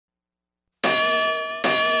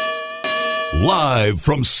Live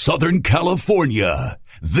from Southern California,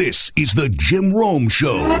 this is the Jim Rome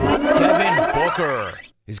Show. Devin Booker.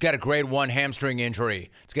 He's got a grade 1 hamstring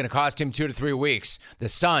injury. It's going to cost him 2 to 3 weeks. The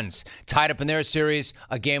Suns tied up in their series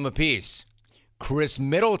a game apiece. Chris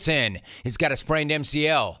Middleton has got a sprained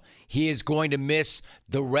MCL. He is going to miss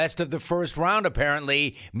the rest of the first round,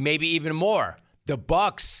 apparently, maybe even more. The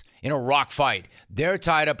Bucks in a rock fight. They're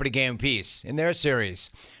tied up at a game apiece in their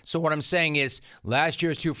series. So what I'm saying is last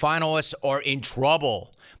year's 2 finalists are in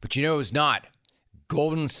trouble. But you know who's not?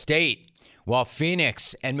 Golden State. While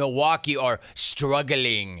Phoenix and Milwaukee are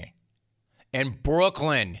struggling. And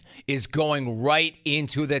Brooklyn is going right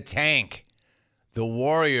into the tank. The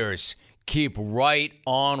Warriors keep right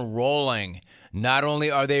on rolling. Not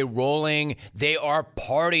only are they rolling, they are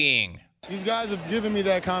partying. These guys have given me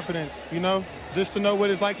that confidence, you know, just to know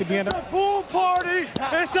what it's like to be in a pool party.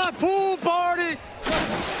 It's a pool party.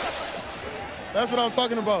 That's what I'm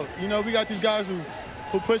talking about. You know, we got these guys who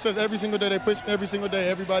push us every single day. They push every single day,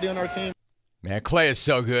 everybody on our team. Man, Clay is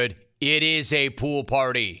so good. It is a pool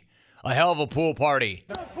party. A hell of a pool party.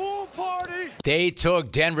 The pool party. They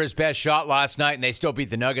took Denver's best shot last night, and they still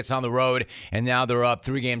beat the Nuggets on the road, and now they're up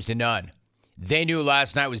 3-0. They knew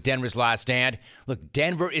last night was Denver's last stand. Look,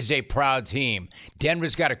 Denver is a proud team.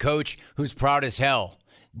 Denver's got a coach who's proud as hell.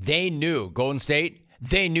 They knew, Golden State,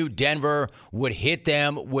 they knew Denver would hit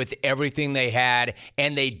them with everything they had,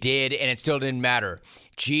 and they did, and it still didn't matter.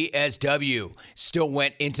 GSW still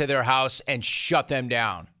went into their house and shut them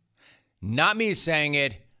down. Not me saying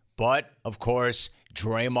it, but, of course,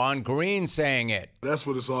 Draymond Green saying it. That's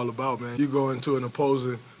what it's all about, man. You go into an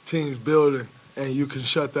opposing team's building, and you can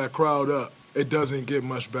shut that crowd up. It doesn't get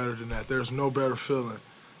much better than that. There's no better feeling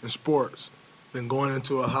in sports than going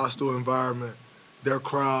into a hostile environment, their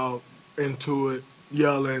crowd into it,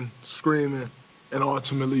 yelling, screaming, and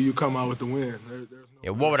ultimately you come out with the win.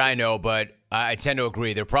 What would I know, but I tend to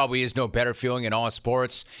agree. There probably is no better feeling in all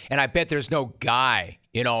sports, and I bet there's no guy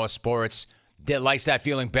in all sports that likes that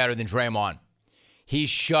feeling better than Draymond. He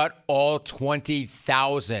shut all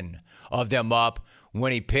 20,000 of them up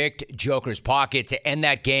when he picked Joker's pocket to end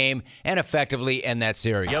that game and effectively end that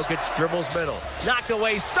series. Jokic dribbles middle. Knocked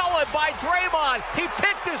away. Stolen by Draymond. He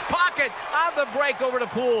picked his pocket on the break over to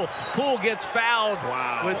Poole. Poole gets fouled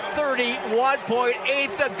with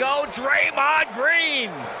 31.8 to go. Draymond Green.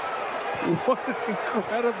 What an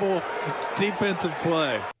incredible defensive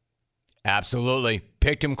play. Absolutely.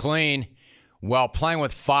 Picked him clean while playing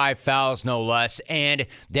with 5 fouls, no less, and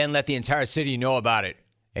then let the entire city know about it.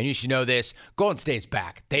 And you should know this, Golden State's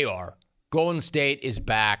back. They are. Golden State is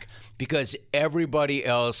back because everybody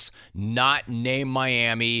else not named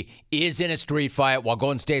Miami is in a street fight while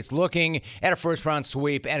Golden State's looking at a first-round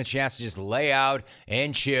sweep and a chance to just lay out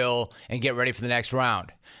and chill and get ready for the next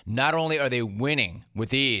round. Not only are they winning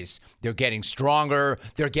with ease, they're getting stronger,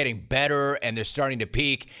 they're getting better, and they're starting to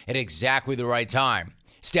peak at exactly the right time.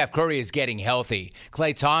 Steph Curry is getting healthy.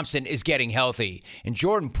 Klay Thompson is getting healthy. And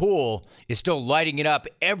Jordan Poole is still lighting it up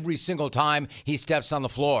every single time he steps on the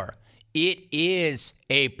floor. It is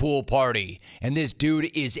a pool party. And this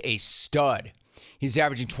dude is a stud. He's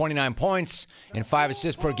averaging 29 points and 5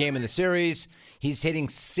 assists per game in the series. He's hitting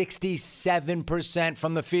 67%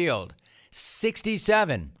 from the field.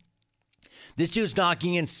 67. This dude's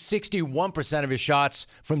knocking in 61% of his shots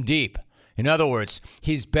from deep. In other words,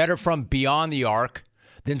 he's better from beyond the arc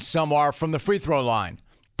than some are from the free throw line.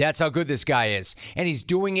 That's how good this guy is. And he's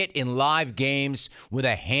doing it in live games with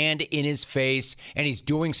a hand in his face, and he's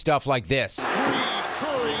doing stuff like this.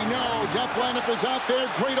 Curry, no. Death lineup is out there.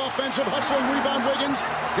 Great offensive hustling rebound, Wiggins.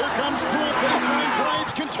 Here comes Poole. Baseline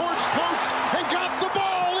drives, contorts, floats, and got the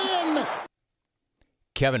ball in.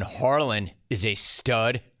 Kevin Harlan is a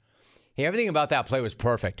stud. Hey, everything about that play was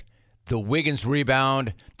perfect. The Wiggins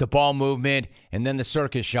rebound, the ball movement, and then the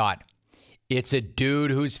circus shot. It's a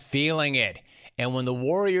dude who's feeling it. And when the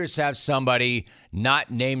Warriors have somebody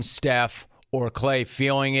not named Steph or Clay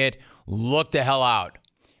feeling it, look the hell out.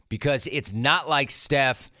 Because it's not like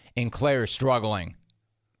Steph and Clay are struggling.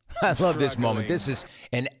 I love this moment. This is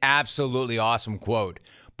an absolutely awesome quote.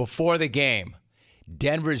 Before the game,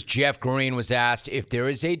 Denver's Jeff Green was asked if there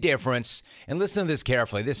is a difference, and listen to this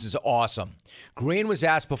carefully, this is awesome. Green was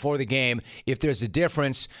asked before the game if there's a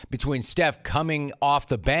difference between Steph coming off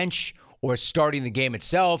the bench or starting the game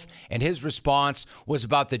itself, and his response was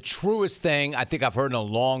about the truest thing I think I've heard in a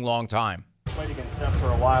long, long time. Played against Steph for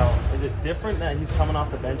a while. Is it different that he's coming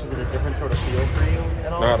off the bench? Is it a different sort of feel for you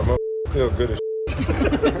at all? Nah, the feel good as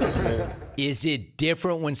Is it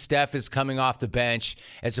different when Steph is coming off the bench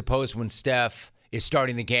as opposed to when Steph is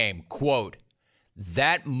starting the game? Quote,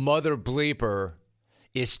 that mother bleeper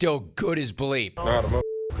is still good as bleep. Nah, the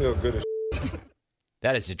feel good as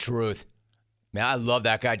That is the truth. Man, I love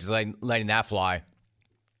that guy just letting that fly.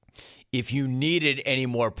 If you needed any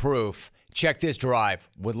more proof, check this drive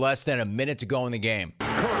with less than a minute to go in the game.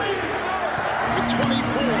 Curry with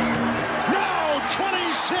 24. Now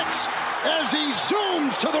 26 as he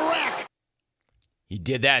zooms to the rack. He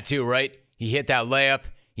did that too, right? He hit that layup.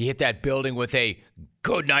 He hit that building with a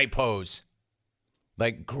good night pose.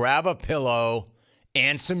 Like, grab a pillow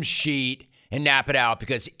and some sheet and nap it out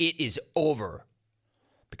because it is over.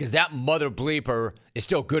 Because that mother bleeper is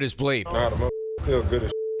still good as bleep. Still good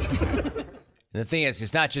as And the thing is,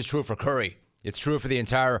 it's not just true for Curry. It's true for the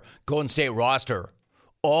entire Golden State roster.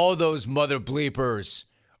 All those mother bleepers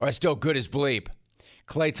are still good as bleep.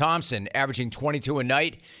 Klay Thompson averaging 22 a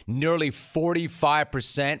night, nearly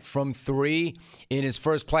 45% from three in his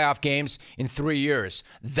first playoff games in 3 years.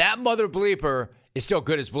 That mother bleeper is still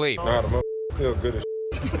good as bleep. still good as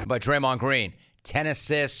By Draymond Green, 10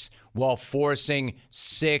 assists while forcing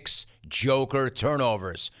 6 Joker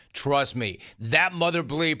turnovers. Trust me, that mother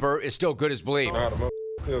bleeper is still good as bleep.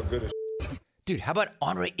 still good as Dude, how about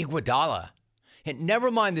Andre Iguodala? And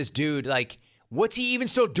never mind this dude, like, what's he even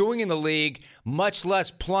still doing in the league, much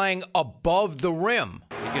less playing above the rim?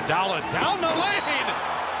 Iguodala down the lane.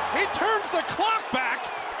 He turns the clock back,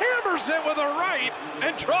 hammers it with a right,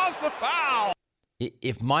 and draws the foul.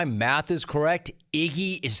 If my math is correct,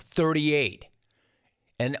 Iggy is 38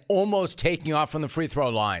 and almost taking off from the free throw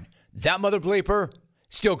line. That mother bleeper,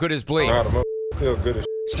 still good as bleep. still good as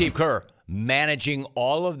Steve Kerr managing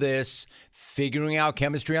all of this, figuring out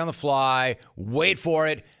chemistry on the fly. Wait for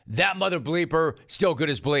it. That mother bleeper, still good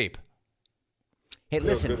as bleep. Hey,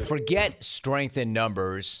 listen, forget strength in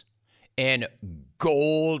numbers and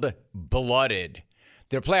gold-blooded.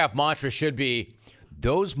 Their playoff mantra should be,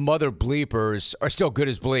 those mother bleepers are still good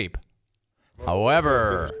as bleep.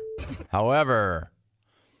 However,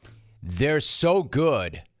 they're so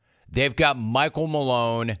good, they've got Michael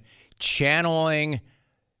Malone channeling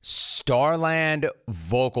Starland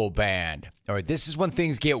Vocal Band. All right, this is when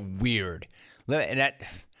things get weird. And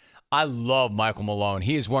I love Michael Malone.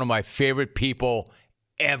 He is one of my favorite people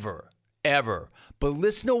ever. But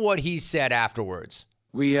listen to what he said afterwards.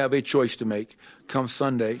 We have a choice to make. Come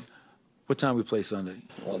Sunday. What time we play Sunday?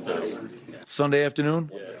 1:30. Sunday afternoon?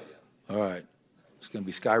 Yeah. All right. It's going to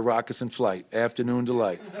be Skyrockets in Flight, Afternoon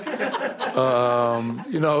Delight. It's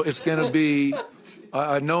going to be,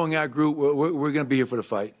 knowing our group, we're going to be here for the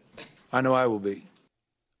fight. I know I will be.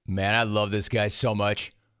 Man, I love this guy so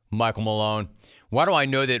much, Michael Malone. Why do I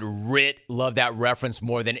know that Rit loved that reference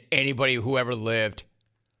more than anybody who ever lived?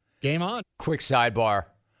 Game on. Quick sidebar.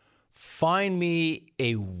 Find me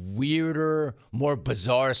a weirder, more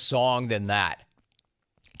bizarre song than that.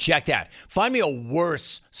 Check that. Find me a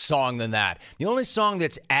worse song than that. The only song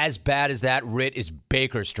that's as bad as that, Rit, is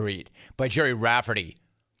Baker Street by Jerry Rafferty.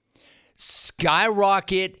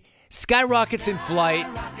 Skyrockets in Flight,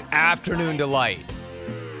 Afternoon Delight.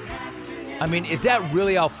 I mean, is that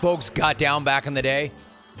really how folks got down back in the day?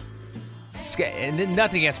 And then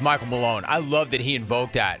nothing against Michael Malone. I love that he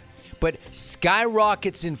invoked that. But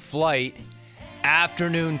Skyrockets in Flight,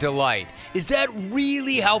 Afternoon Delight. Is that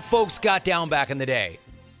really how folks got down back in the day?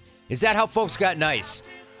 Is that how folks got nice?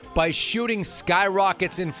 By shooting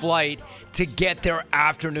skyrockets in flight to get their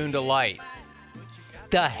afternoon delight.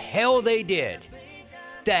 The hell they did.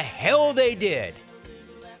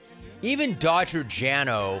 Even Dodger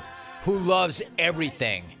Jano, who loves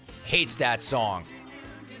everything, hates that song.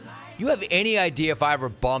 You have any idea if I ever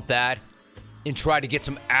bumped that and tried to get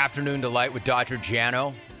some afternoon delight with Dodger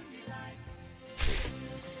Jano?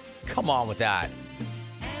 Come on with that.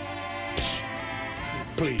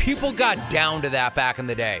 People got down to that back in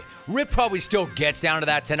the day. Rip probably still gets down to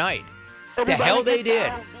that tonight. The hell they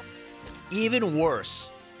did. Even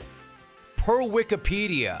worse. Per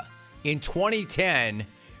Wikipedia, in 2010,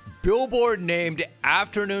 Billboard named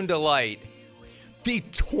Afternoon Delight the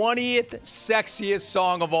 20th sexiest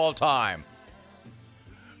song of all time.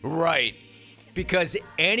 Right. Because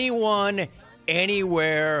anyone,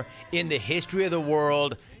 anywhere in the history of the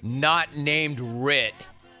world not named Rit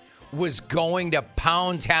was going to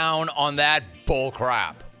pound town on that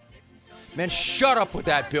bullcrap. Man, shut up with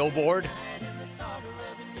that, Billboard.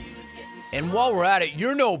 And while we're at it,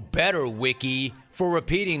 you're no better, Wiki, for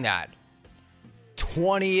repeating that.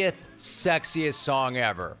 20th sexiest song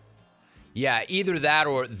ever. Yeah, either that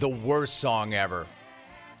or the worst song ever.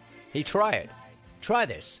 Hey, try it. Try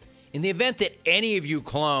this. In the event that any of you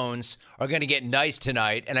clones are going to get nice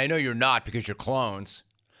tonight, and I know you're not because you're clones,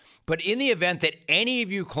 but in the event that any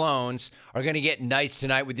of you clones are going to get nice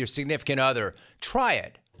tonight with your significant other, try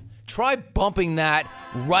it. Try bumping that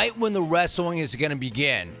right when the wrestling is going to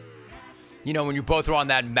begin. You know, when you both are on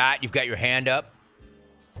that mat, you've got your hand up.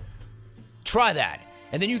 Try that.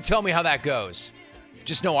 And then you tell me how that goes.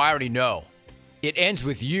 Just know I already know. It ends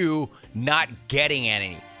with you not getting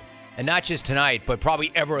any. And not just tonight, but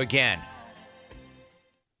probably ever again.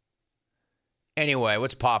 Anyway,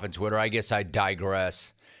 what's poppin', Twitter? I guess I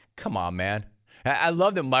digress. Come on, man. I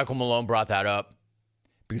love that Michael Malone brought that up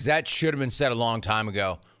because that should have been said a long time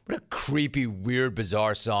ago. What a creepy, weird,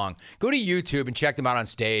 bizarre song. Go to YouTube and check them out on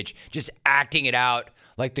stage, just acting it out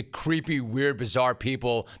like the creepy, weird, bizarre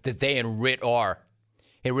people that they and Rit are.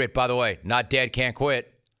 Hey, Rit, by the way, not dead, can't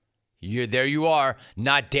quit. There you are.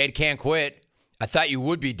 Not dead, can't quit. I thought you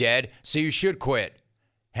would be dead, so you should quit.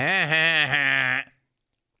 Ha, ha, ha.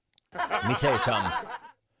 Let me tell you something.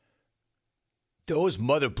 Those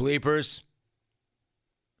mother bleepers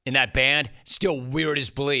in that band, still weird as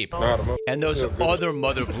bleep. And those other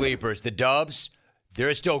mother bleepers, the Dubs,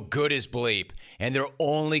 they're still good as bleep. And they're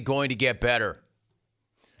only going to get better.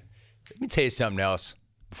 Let me tell you something else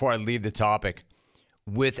before I leave the topic.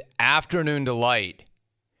 With Afternoon Delight,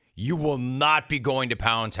 you will not be going to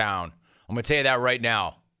Pound Town. I'm going to tell you that right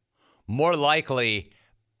now. More likely,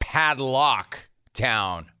 Padlock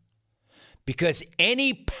Town. Because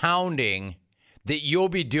any pounding that you'll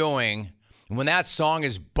be doing when that song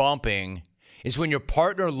is bumping is when your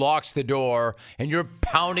partner locks the door and you're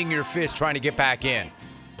pounding your fist trying to get back in.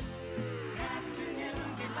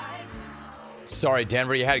 Sorry,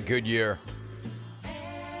 Denver, you had a good year.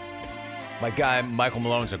 My guy, Michael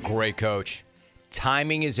Malone's a great coach.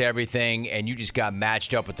 Timing is everything, and you just got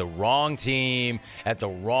matched up with the wrong team at the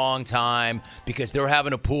wrong time because they're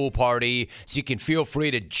having a pool party, so you can feel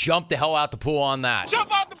free to jump the hell out the pool on that.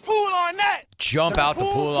 Jump out the pool on that! Jump out the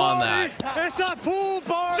pool on that. It's a pool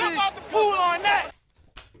party! Jump out the pool on that!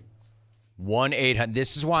 1-800.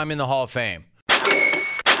 This is why I'm in the Hall of Fame.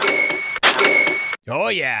 Oh,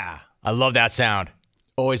 yeah. I love that sound.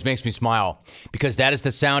 Always makes me smile because that is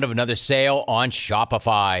the sound of another sale on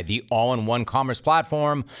Shopify, the all-in-one commerce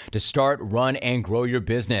platform to start, run, and grow your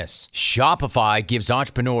business. Shopify gives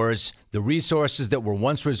entrepreneurs the resources that were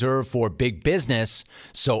once reserved for big business,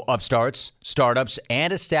 so upstarts, startups,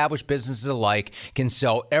 and established businesses alike can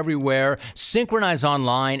sell everywhere, synchronize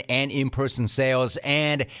online and in-person sales,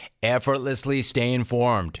 and effortlessly stay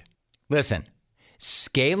informed. Listen.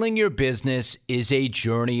 Scaling your business is a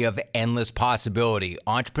journey of endless possibility.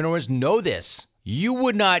 Entrepreneurs know this. You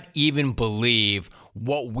would not even believe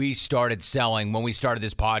what we started selling when we started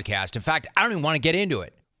this podcast. In fact, I don't even want to get into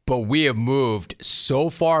it. But we have moved so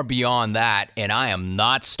far beyond that, and I am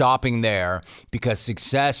not stopping there because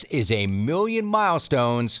success is a million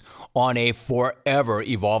milestones on a forever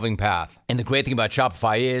evolving path. And the great thing about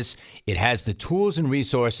Shopify is it has the tools and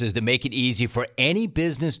resources that make it easy for any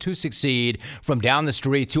business to succeed from down the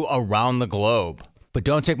street to around the globe. But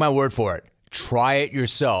don't take my word for it. Try it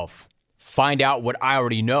yourself. Find out what I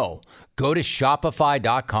already know. Go to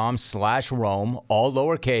shopify.com/Rome, all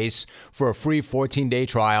lowercase, for a free 14-day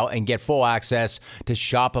trial and get full access to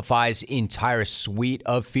Shopify's entire suite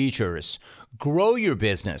of features. Grow your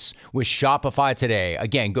business with Shopify today.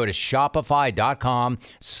 Again, go to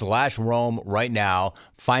shopify.com/Rome right now.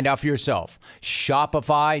 Find out for yourself.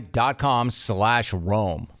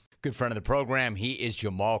 Shopify.com/Rome. Good friend of the program. He is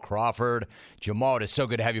Jamal Crawford. Jamal, it is so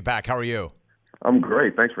good to have you back. How are you? I'm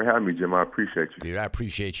great. Thanks for having me, Jim. I appreciate you. Dude, I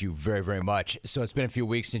appreciate you very, very much. So it's been a few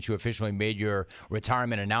weeks since you officially made your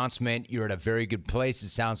retirement announcement. You're at a very good place, it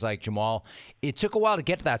sounds like, Jamal. It took a while to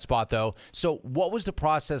get to that spot, though. So what was the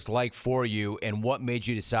process like for you, and what made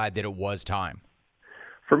you decide that it was time?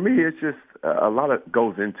 For me, it's just a lot of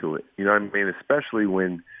goes into it. You know what I mean? Especially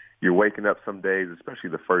when you're waking up some days, especially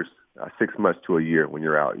the first 6 months to a year when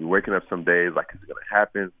you're out. You're waking up some days like, is it going to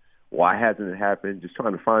happen? Why hasn't it happened? Just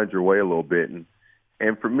trying to find your way a little bit. And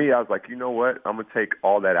for me, I was like, you know what? I'm going to take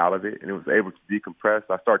all that out of it. And it was able to decompress.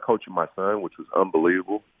 I started coaching my son, which was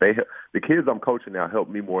unbelievable. The kids I'm coaching now help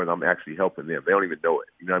me more than I'm actually helping them. They don't even know it.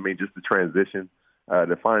 You know what I mean? Just the transition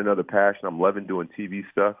to find another passion. I'm loving doing TV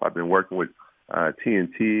stuff. I've been working with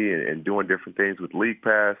TNT and doing different things with League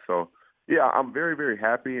Pass. So, yeah, I'm very, very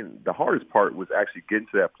happy. And the hardest part was actually getting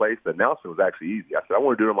to that place. The announcement was actually easy. I said, I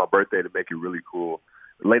want to do it on my birthday to make it really cool.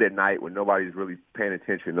 Late at night when nobody's really paying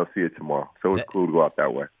attention, they'll see it tomorrow. So it was cool to go out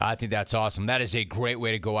that way. I think that's awesome. That is a great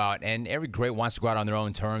way to go out. And every great wants to go out on their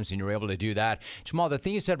own terms, and you're able to do that. Jamal, the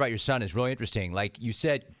thing you said about your son is really interesting. Like you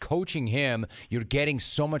said, coaching him, you're getting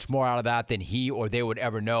so much more out of that than he or they would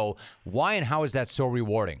ever know. Why and how is that so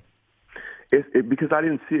rewarding? Because I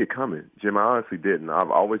didn't see it coming, Jim. I honestly didn't.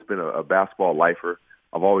 I've always been a basketball lifer.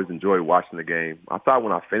 I've always enjoyed watching the game. I thought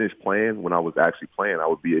when I finished playing, when I was actually playing, I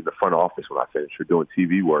would be in the front office when I finished or doing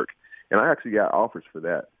TV work. And I actually got offers for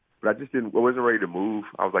that. but I wasn't ready to move.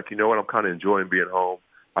 I was like, you know what, I'm kind of enjoying being home.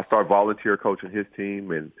 I started volunteer coaching his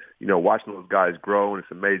team and, watching those guys grow, and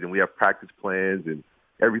it's amazing. We have practice plans and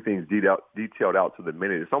everything's detailed out to the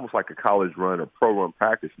minute. It's almost like a college run or pro run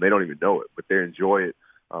practice, and they don't even know it, but they enjoy it,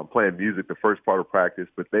 playing music the first part of practice.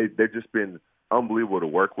 But they've just been unbelievable to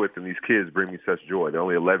work with, and these kids bring me such joy. They're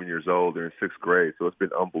only 11 years old. They're in 6th grade, so it's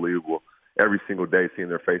been unbelievable every single day seeing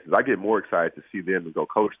their faces. I get more excited to see them and go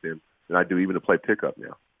coach them than I do even to play pickup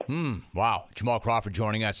now. Wow. Jamal Crawford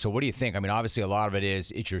joining us. So what do you think? I mean, obviously a lot of it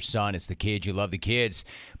is it's your son, it's the kids, you love the kids,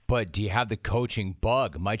 but do you have the coaching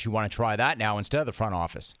bug? Might you want to try that now instead of the front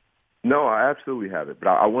office? No, I absolutely have it, but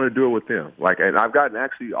I want to do it with them. And I've gotten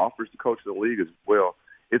actually offers to coach in the league as well.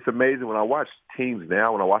 It's amazing when I watch teams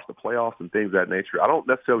now, when I watch the playoffs and things of that nature, I don't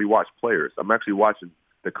necessarily watch players. I'm actually watching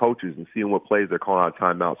the coaches and seeing what plays they're calling out of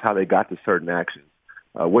timeouts, how they got to certain actions,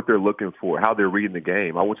 what they're looking for, how they're reading the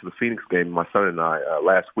game. I went to the Phoenix game, my son and I,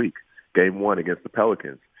 last week, game 1 against the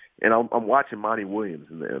Pelicans. And I'm watching Monty Williams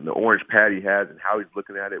and the orange pad he has and how he's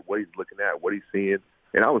looking at it, what he's looking at, what he's seeing.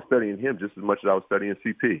 And I was studying him just as much as I was studying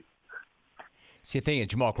CP. See, the thing is,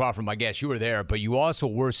 Jamal Crawford, my guess, you were there, but you also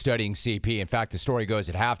were studying CP. In fact, the story goes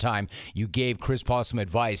at halftime, you gave Chris Paul some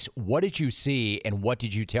advice. What did you see and what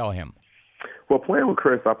did you tell him? Well, playing with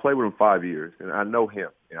Chris, I played with him 5 years, and I know him,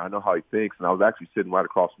 and I know how he thinks, and I was actually sitting right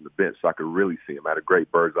across from the bench so I could really see him. I had a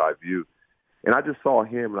great bird's-eye view. And I just saw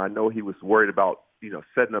him, and I know he was worried about,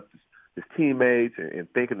 setting up his teammates and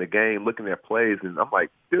thinking the game, looking at plays, and I'm like,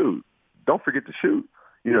 dude, don't forget to shoot.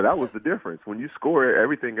 That was the difference. When you score,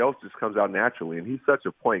 everything else just comes out naturally, and he's such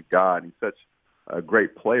a point guard. He's such a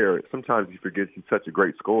great player. Sometimes you forget he's such a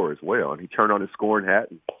great scorer as well, and he turned on his scoring hat,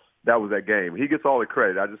 and that was that game. He gets all the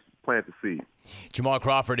credit. I just planted the seed. Jamal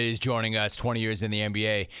Crawford is joining us, 20 years in the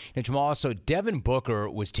NBA. Now, Jamal, so Devin Booker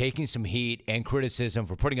was taking some heat and criticism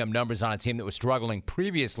for putting up numbers on a team that was struggling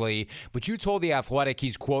previously, but you told The Athletic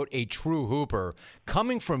he's, quote, a true hooper.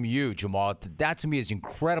 Coming from you, Jamal, that to me is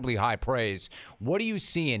incredibly high praise. What do you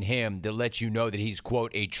see in him that lets you know that he's,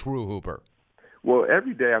 quote, a true hooper? Well,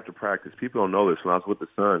 every day after practice, people don't know this, when I was with the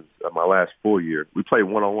Suns my last full year, we played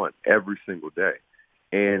one-on-one every single day.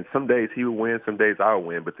 And some days he would win, some days I would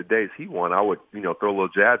win. But the days he won, I would, throw a little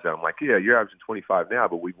jabs at him. Like, yeah, you're averaging 25 now,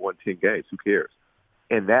 but we've won 10 games. Who cares?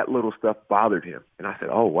 And that little stuff bothered him. And I said,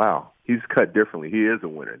 oh, wow, he's cut differently. He is a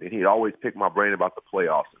winner. And he'd always pick my brain about the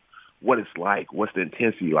playoffs, what it's like, what's the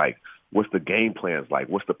intensity like, what's the game plans like,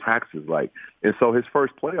 what's the practices like. And so his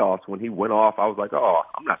first playoffs, when he went off, I was like, oh,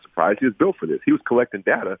 I'm not surprised. He was built for this. He was collecting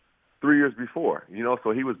data 3 years before,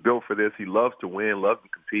 so he was built for this. He loves to win, loves to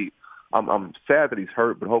compete. I'm sad that he's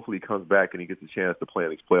hurt, but hopefully he comes back and he gets a chance to play in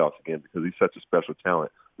these playoffs again because he's such a special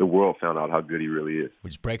talent. The world found out how good he really is. We're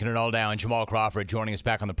just breaking it all down. Jamal Crawford joining us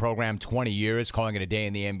back on the program, 20 years, calling it a day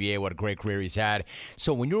in the NBA. What a great career he's had.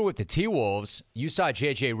 So when you were with the T-Wolves, you saw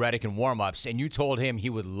J.J. Redick in warm-ups, and you told him he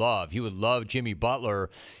would love Jimmy Butler.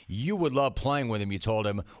 You would love playing with him, you told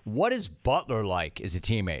him. What is Butler like as a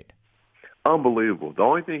teammate? Unbelievable. The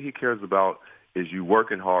only thing he cares about is you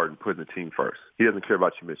working hard and putting the team first. He doesn't care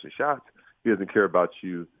about you missing shots. He doesn't care about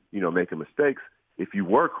you, making mistakes. If you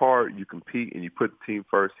work hard, you compete, and you put the team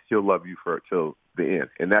first, he'll love you till the end.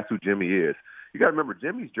 And that's who Jimmy is. You got to remember,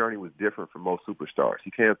 Jimmy's journey was different from most superstars.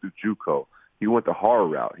 He came through JUCO. He went the hard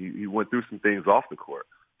route. He went through some things off the court.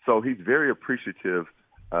 So he's very appreciative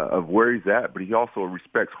of where he's at, but he also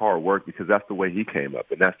respects hard work because that's the way he came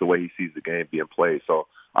up, and that's the way he sees the game being played. So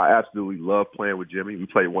I absolutely love playing with Jimmy. We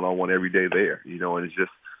play one-on-one every day there, and it's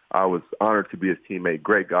just I was honored to be his teammate.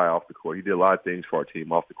 Great guy off the court. He did a lot of things for our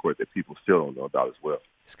team off the court that people still don't know about as well.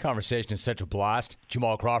 This conversation is such a blast.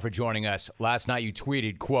 Jamal Crawford joining us. Last night you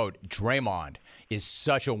tweeted, quote, Draymond is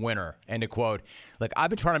such a winner, end of quote. Look, I've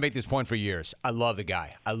been trying to make this point for years. I love the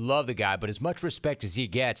guy, but as much respect as he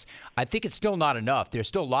gets, I think it's still not enough. There's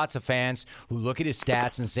still lots of fans who look at his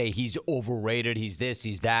stats and say he's overrated, he's this,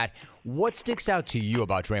 he's that. What sticks out to you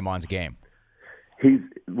about Draymond's game? He's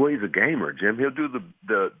a gamer, Jim. He'll do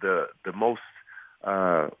the most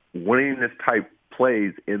winningest type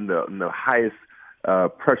plays in the highest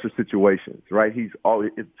pressure situations, right? He's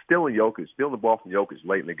stealing the ball from Jokic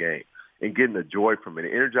late in the game and getting the joy from it.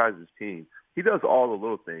 It energizes his team. He does all the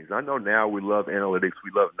little things. I know now we love analytics,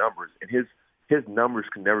 we love numbers, and his numbers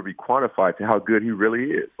can never be quantified to how good he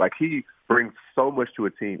really is. Like, he brings so much to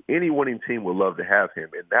a team. Any winning team would love to have him,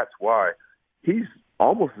 and that's why he's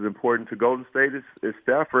almost as important to Golden State as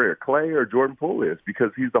Stafford or Clay or Jordan Poole is, because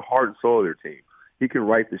he's the heart and soul of their team. He can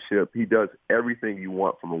right the ship. He does everything you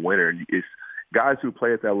want from a winner. guys who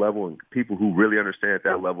play at that level and people who really understand at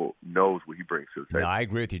that level knows what he brings to the table. No, I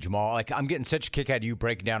agree with you, Jamal. Like, I'm getting such a kick out of you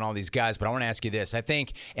breaking down all these guys, but I want to ask you this. I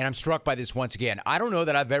think, and I'm struck by this once again, I don't know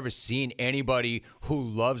that I've ever seen anybody who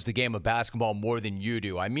loves the game of basketball more than you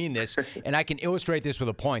do. I mean this, and I can illustrate this with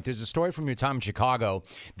a point. There's a story from your time in Chicago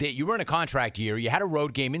that you were in a contract year. You had a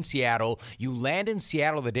road game in Seattle. You land in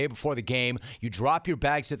Seattle the day before the game. You drop your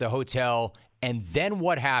bags at the hotel, and then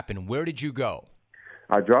what happened? Where did you go?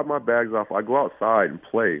 I drop my bags off. I go outside and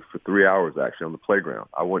play for 3 hours, actually, on the playground.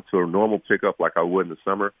 I went to a normal pickup like I would in the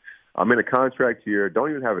summer. I'm in a contract here. Don't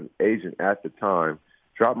even have an agent at the time.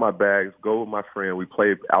 Drop my bags, go with my friend. We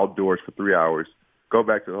play outdoors for 3 hours, go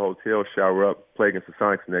back to the hotel, shower up, play against the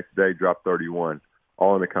Sonics the next day, drop 31,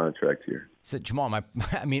 all in the contract here. So, Jamal,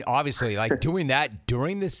 I mean, obviously, like doing that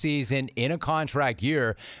during the season in a contract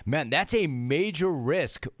year, man, that's a major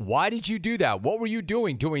risk. Why did you do that? What were you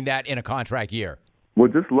doing that in a contract year? Well,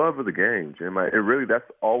 just love of the game, Jim. That's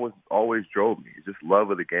always drove me. Just love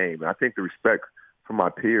of the game. And I think the respect from my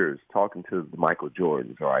peers, talking to the Michael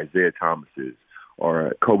Jordans or Isaiah Thomases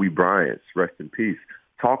or Kobe Bryant's, rest in peace,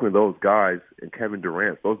 talking to those guys and Kevin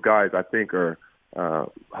Durant, those guys I think are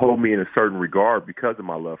hold me in a certain regard because of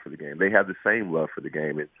my love for the game. They have the same love for the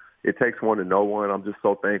game. And it takes one to know one. I'm just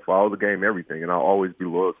so thankful. I owe the game everything, and I'll always be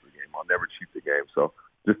loyal to the game. I'll never cheat the game. So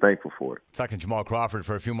just thankful for it. Talking to Jamal Crawford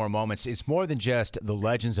for a few more moments. It's more than just the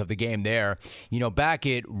legends of the game there. You know, back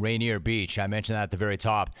at Rainier Beach, I mentioned that at the very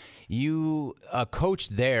top, you, a coach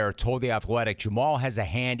there, told The Athletic, Jamal has a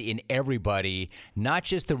hand in everybody, not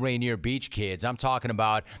just the Rainier Beach kids. I'm talking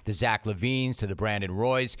about the Zach LaVines to the Brandon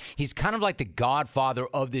Roys. He's kind of like the godfather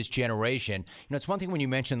of this generation. You know, it's one thing when you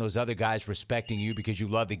mention those other guys respecting you because you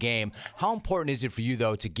love the game. How important is it for you,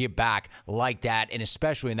 though, to give back like that, and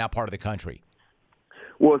especially in that part of the country?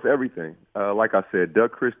 Well, it's everything. Like I said,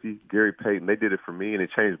 Doug Christie, Gary Payton, they did it for me, and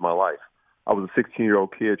it changed my life. I was a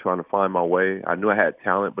 16-year-old kid trying to find my way. I knew I had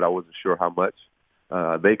talent, but I wasn't sure how much.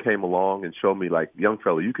 They came along and showed me, like, young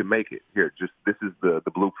fella, you can make it. Here, just this is the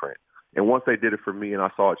blueprint. And once they did it for me and I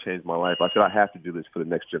saw it change my life, I said, I have to do this for the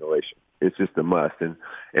next generation. It's just a must. And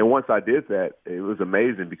once I did that, it was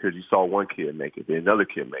amazing because you saw one kid make it, then another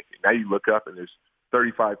kid make it. Now you look up and there's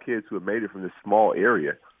 35 kids who have made it from this small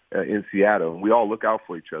area in Seattle, and we all look out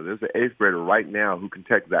for each other. There's an 8th grader right now who can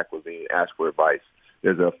text Zach LaVine and ask for advice.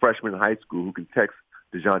 There's a freshman in high school who can text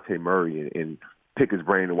DeJounte Murray and pick his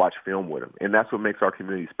brain and watch film with him. And that's what makes our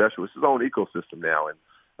community special. It's his own ecosystem now, and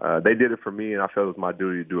they did it for me, and I felt it was my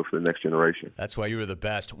duty to do it for the next generation. That's why you were the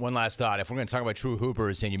best. One last thought. If we're going to talk about true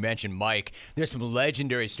hoopers, and you mentioned Mike, there's some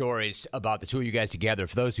legendary stories about the two of you guys together.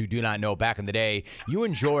 For those who do not know, back in the day, you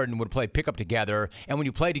and Jordan would play pickup together, and when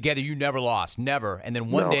you played together, you never lost. Never. And then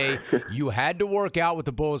one day, you had to work out with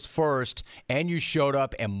the Bulls first, and you showed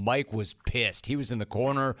up, and Mike was pissed. He was in the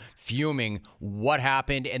corner, fuming. What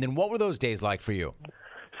happened? And then what were those days like for you?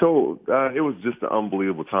 So it was just an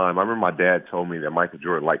unbelievable time. I remember my dad told me that Michael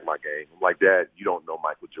Jordan liked my game. I'm like, Dad, you don't know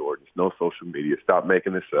Michael Jordan. There's no social media. Stop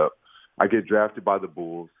making this up. I get drafted by the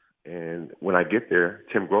Bulls, and when I get there,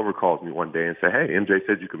 Tim Grover calls me one day and said, hey, MJ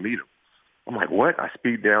said you can meet him. I'm like, what? I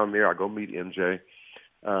speed down there. I go meet MJ.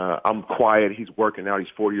 I'm quiet. He's working out. He's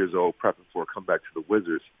 40 years old, prepping for a comeback to the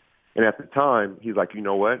Wizards. And at the time, he's like, you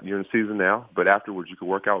know what? You're in season now, but afterwards you can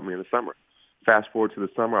work out with me in the summer. Fast forward to the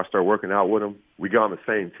summer, I start working out with him. We got on the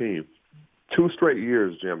same team. 2 straight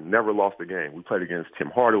years, Jim, never lost a game. We played against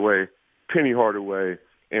Tim Hardaway, Penny Hardaway,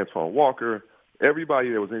 Antoine Walker,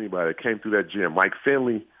 everybody that was anybody that came through that gym. Mike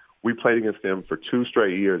Finley, we played against them for 2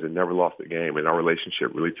 straight years and never lost a game, and our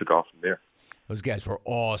relationship really took off from there. Those guys were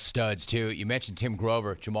all studs, too. You mentioned Tim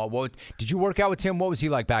Grover. Jamal, did you work out with Tim? What was he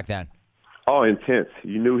like back then? Oh, intense.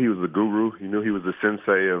 You knew he was the guru. You knew he was the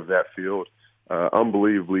sensei of that field.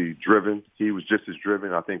 Unbelievably driven. He was just as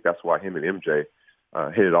driven. I think that's why him and MJ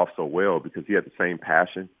hit it off so well, because he had the same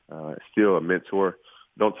passion. Still a mentor.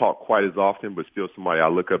 Don't talk quite as often, but still somebody I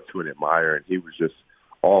look up to and admire. And he was just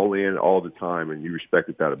all in all the time, and you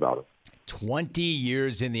respected that about him. 20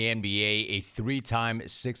 years in the NBA, a 3-time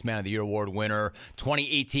Sixth Man of the Year award winner,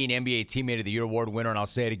 2018 NBA Teammate of the Year award winner, and I'll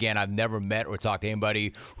say it again, I've never met or talked to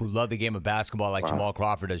anybody who loved the game of basketball like Jamal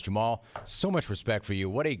Crawford does. Jamal, so much respect for you.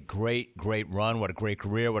 What a great, great run. What a great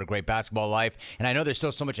career. What a great basketball life. And I know there's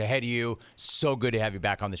still so much ahead of you. So good to have you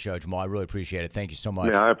back on the show, Jamal. I really appreciate it. Thank you so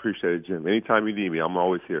much. Yeah, I appreciate it, Jim. Anytime you need me, I'm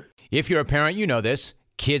always here. If you're a parent, you know this.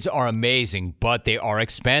 Kids are amazing, but they are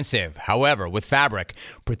expensive. However, with Fabric,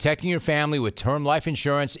 protecting your family with term life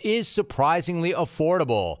insurance is surprisingly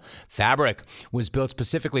affordable. Fabric was built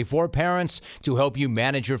specifically for parents to help you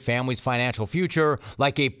manage your family's financial future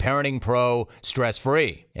like a parenting pro,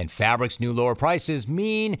 stress-free. And Fabric's new lower prices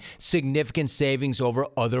mean significant savings over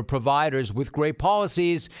other providers with great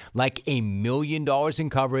policies like $1 million in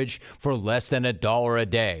coverage for less than $1 a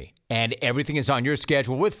day. And everything is on your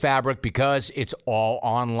schedule with Fabric because it's all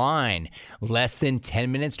online. Less than 10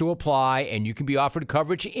 minutes to apply, and you can be offered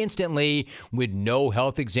coverage instantly with no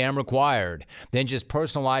health exam required. Then just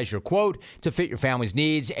personalize your quote to fit your family's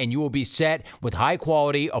needs, and you will be set with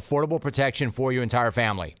high-quality, affordable protection for your entire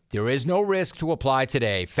family. There is no risk to apply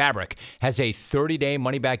today. Fabric has a 30-day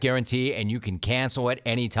money-back guarantee, and you can cancel at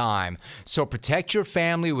any time. So protect your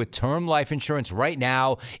family with term life insurance right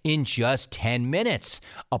now in just 10 minutes.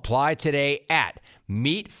 Apply today at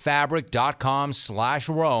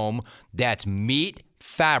meetfabric.com/Rome. That's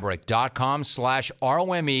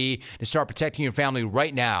meetfabric.com/ROME to start protecting your family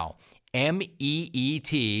right now.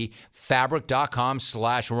 MEET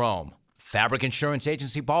fabric.com/Rome. Fabric Insurance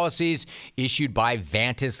Agency policies issued by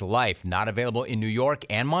Vantis Life. Not available in New York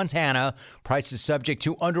and Montana. Prices subject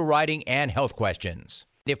to underwriting and health questions.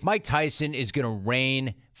 If Mike Tyson is going to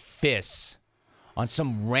rain fists on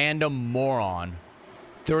some random moron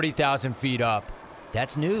 30,000 feet up,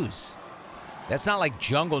 that's news. That's not like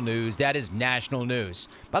jungle news. That is national news.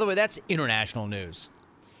 By the way, that's international news.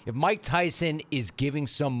 If Mike Tyson is giving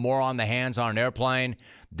some moron the hands on an airplane,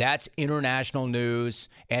 that's international news,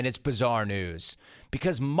 and it's bizarre news.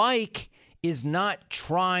 Because Mike is not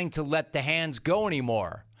trying to let the hands go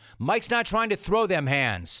anymore. Mike's not trying to throw them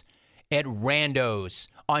hands at randos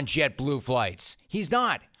on JetBlue flights. He's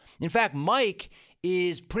not. In fact, Mike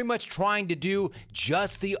is pretty much trying to do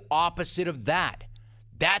just the opposite of that.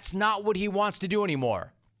 That's not what he wants to do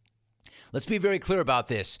anymore. Let's be very clear about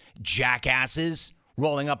this. Jackasses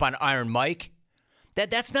rolling up on Iron Mike.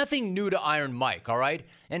 That's nothing new to Iron Mike, all right?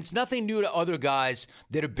 And it's nothing new to other guys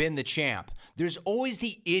that have been the champ. There's always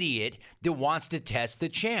the idiot that wants to test the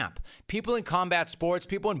champ. People in combat sports,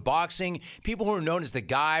 people in boxing, people who are known as the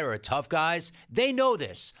guy or a tough guys, they know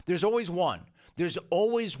this. There's always one. There's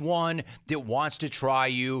always one that wants to try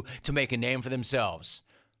you to make a name for themselves.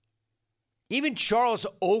 Even Charles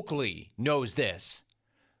Oakley knows this.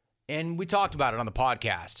 And we talked about it on the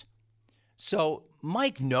podcast. So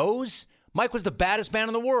Mike knows. Mike was the baddest man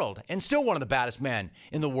in the world and still one of the baddest men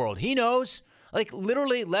in the world. He knows. Like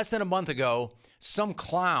literally less than a month ago, some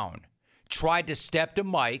clown tried to step to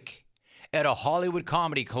Mike at a Hollywood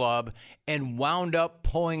comedy club and wound up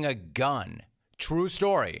pulling a gun. True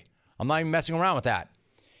story. I'm not even messing around with that.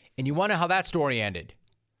 And you wonder how that story ended.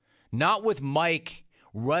 Not with Mike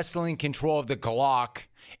wrestling control of the Glock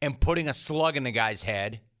and putting a slug in the guy's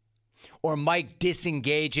head, or Mike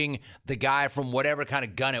disengaging the guy from whatever kind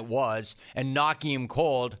of gun it was and knocking him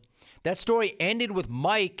cold. That story ended with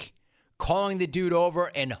Mike calling the dude over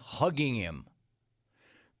and hugging him.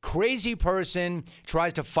 Crazy person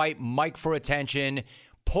tries to fight Mike for attention,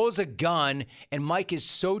 pulls a gun, and Mike is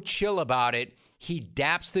so chill about it, he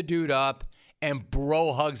daps the dude up and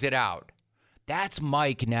bro hugs it out. That's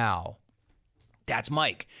Mike now. That's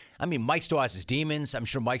Mike. I mean, Mike still has his demons. I'm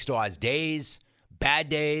sure Mike still has days, bad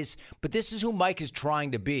days. But this is who Mike is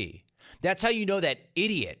trying to be. That's how you know that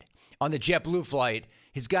idiot on the JetBlue flight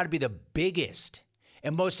has got to be the biggest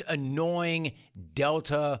and most annoying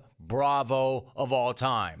Delta Bravo of all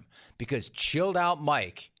time. Because chilled out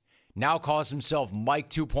Mike now calls himself Mike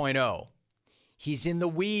 2.0. He's in the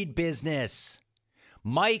weed business.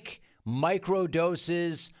 Mike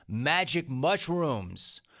microdoses magic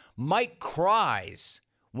mushrooms. Mike cries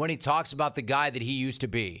when he talks about the guy that he used to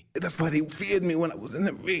be. That's why they feared me when I was in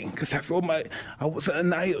the ring, because I was an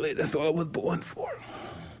annihilator. That's all I was born for.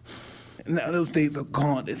 And now those days are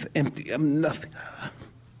gone. It's empty. I'm nothing.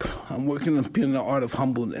 I'm working on being the art of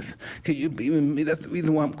humbleness. Can you believe in me? That's the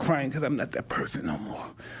reason why I'm crying, because I'm not that person no more.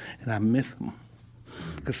 And I miss him.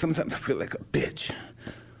 Because sometimes I feel like a bitch.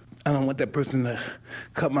 I don't want that person to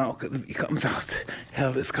come out, because if he comes out,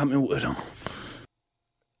 hell is coming with him.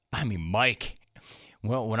 I mean, Mike.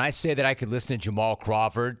 Well, when I say that I could listen to Jamal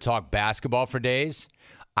Crawford talk basketball for days,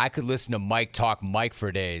 I could listen to Mike talk Mike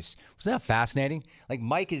for days. Wasn't that fascinating? Like,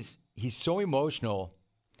 Mike he's so emotional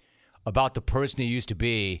about the person he used to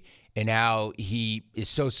be and how he is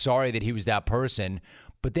so sorry that he was that person.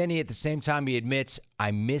 But then at the same time, he admits,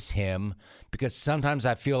 I miss him because sometimes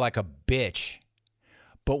I feel like a bitch.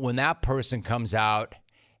 But when that person comes out,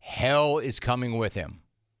 hell is coming with him.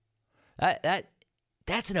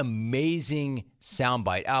 That's an amazing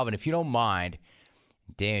soundbite. Alvin, if you don't mind,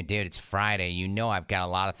 Dude, it's Friday. You know I've got a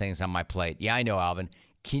lot of things on my plate. Yeah, I know, Alvin.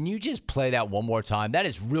 Can you just play that one more time? That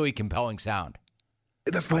is really compelling sound.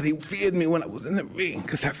 That's why they feared me when I was in the ring,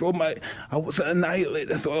 because I was an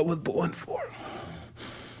annihilator. That's all I was born for.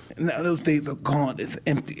 And now those days are gone. It's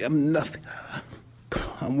empty. I'm nothing.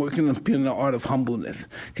 I'm working on being the art of humbleness.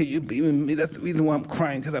 Can you believe in me? That's the reason why I'm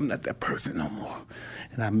crying, because I'm not that person no more.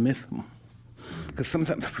 And I miss him. Because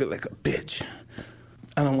sometimes I feel like a bitch.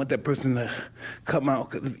 I don't want that person to come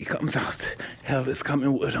out, because if he comes out, hell is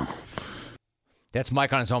coming with him. That's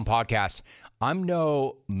Mike on his own podcast. I'm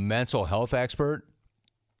no mental health expert,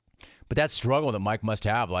 but that struggle that Mike must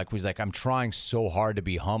have, he's like, I'm trying so hard to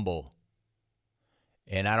be humble,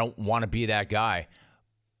 and I don't want to be that guy.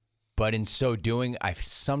 But in so doing, I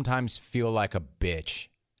sometimes feel like a bitch.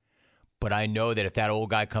 But I know that if that old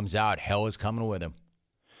guy comes out, hell is coming with him.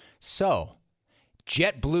 So,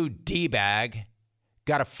 JetBlue D-bag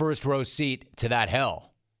got a first row seat to that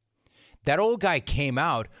hell. That old guy came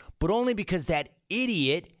out, but only because that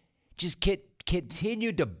idiot just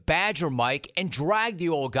continued to badger Mike and drag the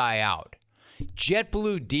old guy out.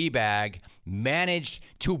 JetBlue D-bag managed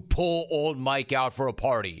to pull old Mike out for a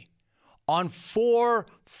party on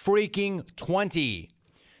 4/20,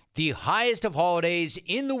 the highest of holidays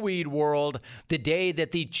in the weed world, the day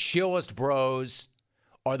that the chillest bros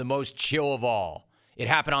are the most chill of all. It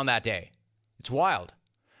happened on that day. It's wild.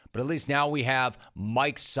 But at least now we have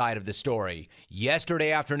Mike's side of the story.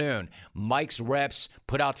 Yesterday afternoon, Mike's reps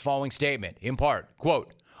put out the following statement. In part,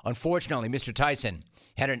 quote, unfortunately, Mr. Tyson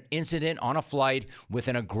had an incident on a flight with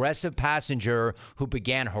an aggressive passenger who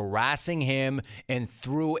began harassing him and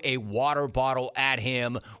threw a water bottle at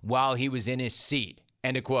him while he was in his seat.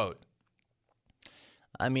 End of quote.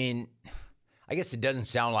 I mean, I guess it doesn't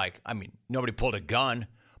sound like, nobody pulled a gun,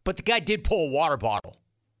 but the guy did pull a water bottle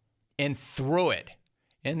and threw it.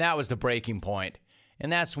 And that was the breaking point.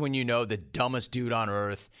 And that's when you know the dumbest dude on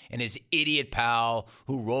earth and his idiot pal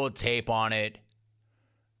who rolled tape on it.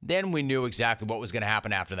 Then we knew exactly what was going to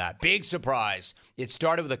happen after that. Big surprise. It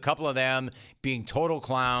started with a couple of them being total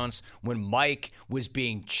clowns when Mike was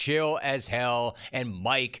being chill as hell and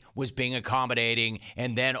Mike was being accommodating,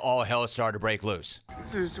 and then all hell started to break loose.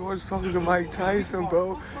 This is George talking to Mike Tyson,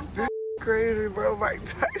 bro. This crazy, bro. Mike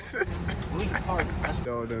Tyson.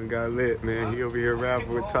 Yo, done got lit, man. He over here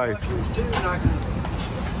rapping with Tyson.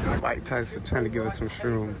 Mike Tyson trying to give us some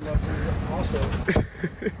shrooms.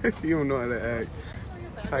 You don't know how to act.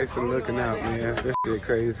 Tyson looking out, man. This shit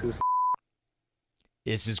crazy as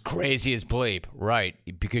This is crazy as bleep, right?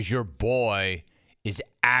 Because your boy is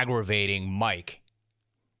aggravating Mike.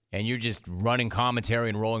 And you're just running commentary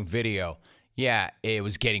and rolling video. Yeah, it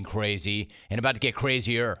was getting crazy and about to get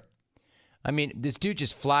crazier. I mean, this dude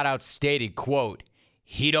just flat out stated, quote,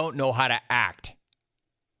 he don't know how to act.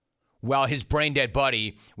 While his brain-dead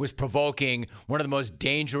buddy was provoking one of the most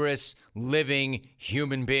dangerous living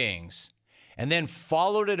human beings. And then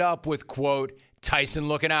followed it up with, quote, Tyson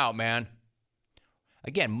looking out, man.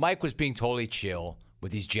 Again, Mike was being totally chill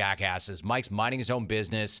with these jackasses. Mike's minding his own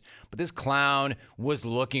business, but this clown was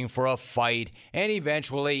looking for a fight, and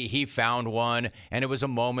eventually he found one, and it was a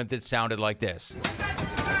moment that sounded like this.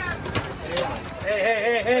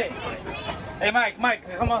 Hey. Hey, Mike,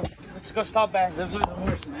 come on. Let's go stop that. Let's lose the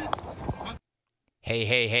horse, man.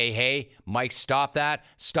 Hey. Mike, stop that.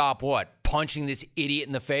 Stop what? Punching this idiot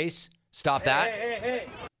in the face? Stop that. Hey.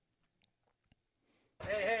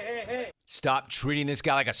 Stop treating this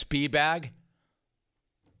guy like a speed bag.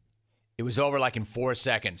 It was over like in 4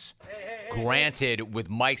 seconds. Granted, with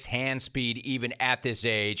Mike's hand speed, even at this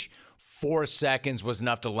age, 4 seconds was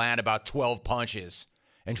enough to land about 12 punches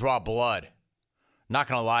and draw blood. Not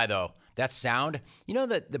going to lie, though, that sound, you know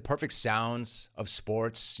the perfect sounds of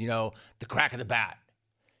sports? You know, the crack of the bat.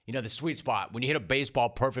 You know, the sweet spot, when you hit a baseball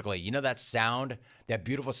perfectly. You know that sound, that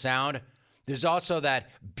beautiful sound? There's also that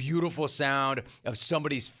beautiful sound of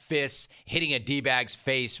somebody's fists hitting a D-bag's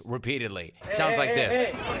face repeatedly. It sounds like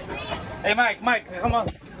this. Hey, Mike, come on.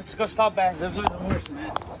 Let's go stop that. Let's lose the horse,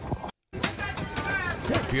 man.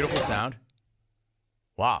 Isn't that a beautiful sound?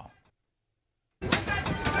 Wow.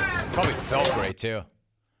 Probably felt great, too.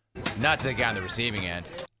 Not to the guy on the receiving end.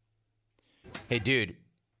 Hey, dude,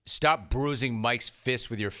 stop bruising Mike's fist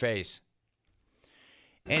with your face.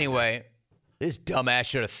 Anyway, this dumbass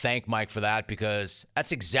should have thanked Mike for that because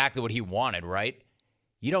that's exactly what he wanted, right?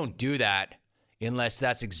 You don't do that unless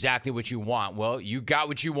that's exactly what you want. Well, you got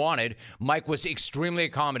what you wanted. Mike was extremely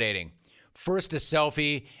accommodating. First a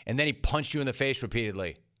selfie, and then he punched you in the face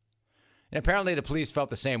repeatedly. And apparently the police felt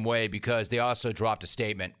the same way because they also dropped a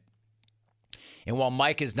statement. And while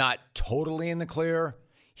Mike is not totally in the clear,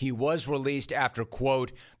 He was released after,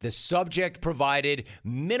 quote, the subject provided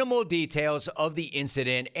minimal details of the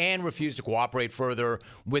incident and refused to cooperate further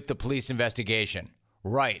with the police investigation.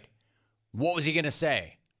 Right. What was he going to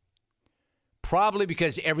say? Probably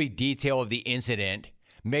because every detail of the incident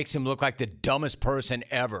makes him look like the dumbest person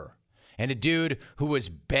ever. And a dude who was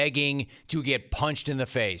begging to get punched in the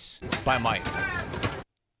face by Mike.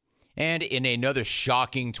 And in another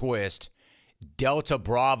shocking twist, Delta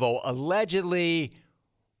Bravo allegedly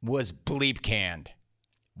was bleep canned,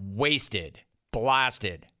 wasted,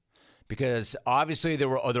 blasted. Because obviously there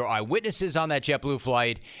were other eyewitnesses on that JetBlue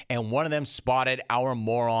flight, and one of them spotted our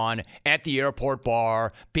moron at the airport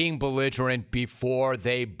bar being belligerent before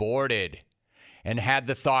they boarded and had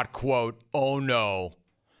the thought, quote, oh no,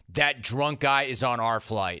 that drunk guy is on our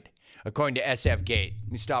flight, according to SF Gate.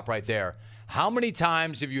 Let me stop right there. How many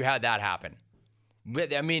times have you had that happen?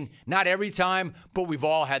 I mean, not every time, but we've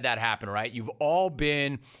all had that happen, right? You've all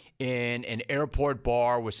been in an airport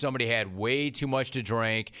bar where somebody had way too much to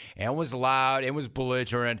drink and was loud and was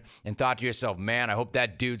belligerent and thought to yourself, man, I hope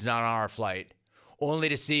that dude's not on our flight, only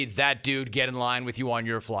to see that dude get in line with you on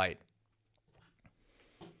your flight.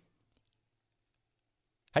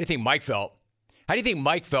 How do you think Mike felt? How do you think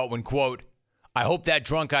Mike felt when, quote, I hope that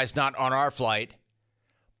drunk guy's not on our flight,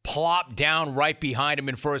 plopped down right behind him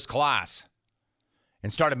in first class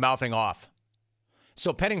and started mouthing off?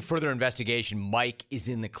 So pending further investigation, Mike is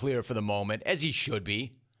in the clear for the moment, as he should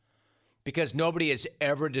be, because nobody has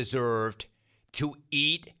ever deserved to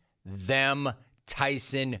eat them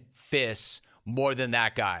Tyson fists more than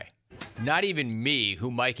that guy. Not even me, who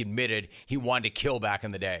Mike admitted he wanted to kill back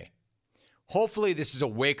in the day. Hopefully this is a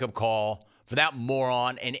wake-up call for that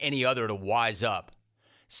moron and any other to wise up.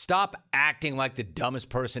 Stop acting like the dumbest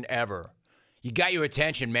person ever. You got your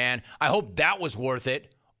attention, man. I hope that was worth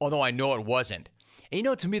it, although I know it wasn't. And you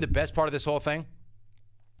know, to me, the best part of this whole thing?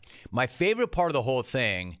 My favorite part of the whole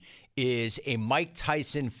thing is a Mike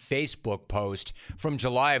Tyson Facebook post from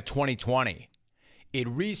July of 2020. It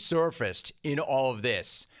resurfaced in all of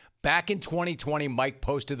this. Back in 2020, Mike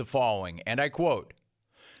posted the following, and I quote,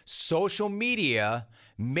 social media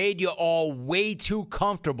made you all way too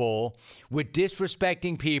comfortable with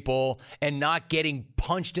disrespecting people and not getting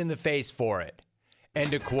punched in the face for it.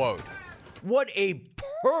 End of quote. What a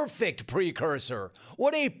perfect precursor.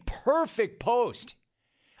 What a perfect post.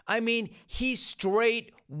 I mean, he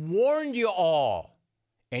straight warned you all.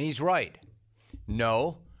 And he's right.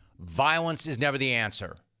 No, violence is never the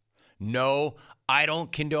answer. No, I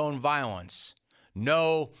don't condone violence.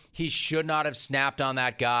 No, he should not have snapped on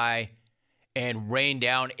that guy and rained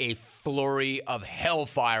down a flurry of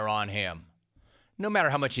hellfire on him. No matter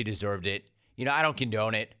how much he deserved it. You know, I don't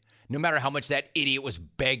condone it. No matter how much that idiot was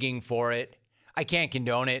begging for it. I can't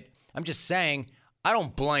condone it. I'm just saying, I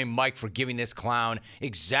don't blame Mike for giving this clown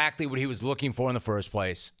exactly what he was looking for in the first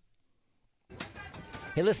place.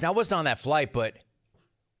 Hey, listen, I wasn't on that flight, but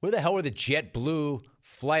where the hell were the JetBlue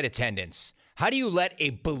flight attendants? How do you let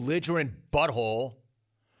a belligerent butthole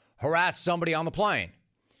harass somebody on the plane?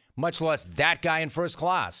 Much less that guy in first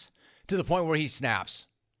class, to the point where he snaps.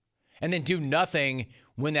 And then do nothing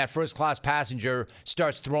when that first class passenger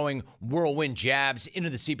starts throwing whirlwind jabs into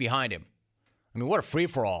the seat behind him. I mean, what a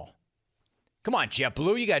free-for-all. Come on,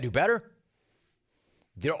 JetBlue, you got to do better.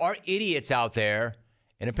 There are idiots out there,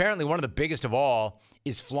 and apparently one of the biggest of all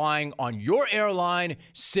is flying on your airline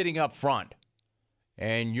sitting up front.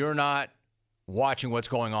 And you're not watching what's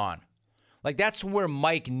going on. Like, that's where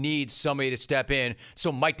Mike needs somebody to step in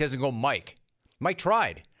so Mike doesn't go Mike. Mike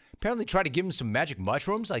tried. Apparently tried to give him some magic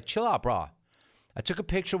mushrooms. Like, chill out, bro. I took a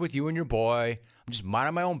picture with you and your boy. I'm just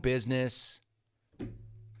minding my own business.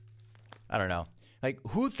 I don't know. Like,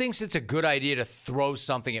 who thinks it's a good idea to throw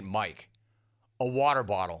something at Mike? A water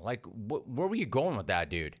bottle. Like, where were you going with that,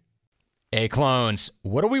 dude? Hey, clones,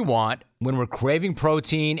 what do we want when we're craving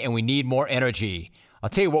protein and we need more energy? I'll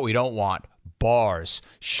tell you what we don't want. Bars,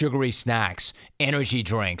 sugary snacks, energy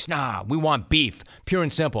drinks. Nah, we want beef, pure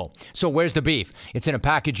and simple. So where's the beef? It's in a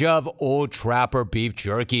package of Old Trapper beef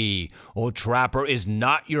jerky. Old Trapper is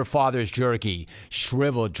not your father's jerky.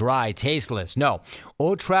 Shriveled, dry, tasteless. No,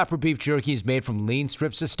 Old Trapper beef jerky is made from lean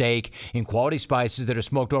strips of steak and quality spices that are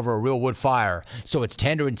smoked over a real wood fire. So it's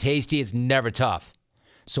tender and tasty. It's never tough.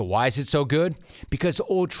 So why is it so good? Because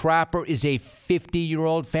Old Trapper is a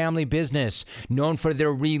 50-year-old family business known for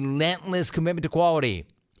their relentless commitment to quality.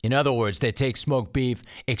 In other words, they take smoked beef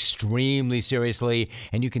extremely seriously,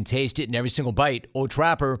 and you can taste it in every single bite. Old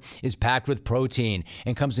Trapper is packed with protein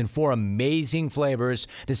and comes in 4 amazing flavors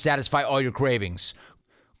to satisfy all your cravings.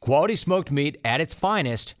 Quality smoked meat at its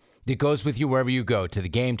finest, that goes with you wherever you go, to the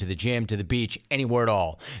game, to the gym, to the beach, anywhere at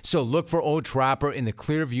all. So look for Old Trapper in the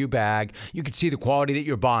Clearview bag. You can see the quality that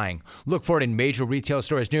you're buying. Look for it in major retail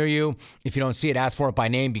stores near you. If you don't see it, ask for it by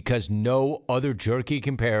name because no other jerky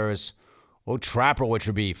compares. Old Trapper, what's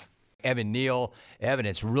your beef? Evan Neal. Evan,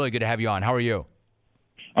 it's really good to have you on. How are you?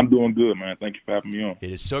 I'm doing good, man. Thank you for having me on. It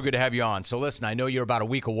is so good to have you on. So listen, I know you're about a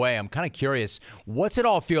week away. I'm kind of curious, what's it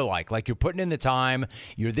all feel like? Like you're putting in the time,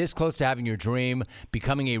 you're this close to having your dream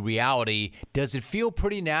becoming a reality. Does it feel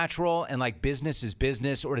pretty natural and like business is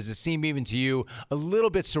business, or does it seem even to you a little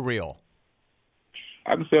bit surreal?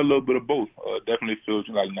 I can say a little bit of both. Definitely feels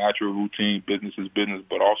like natural, routine, business is business,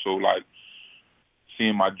 but also like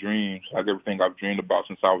seeing my dreams, like everything I've dreamed about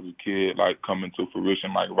since I was a kid, like coming to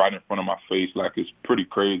fruition, like right in front of my face. Like it's pretty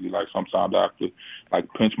crazy. Like sometimes I have to like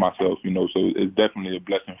pinch myself, you know, so it's definitely a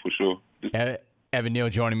blessing for sure. Evan Neal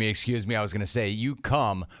joining me. Excuse me. I was going to say, you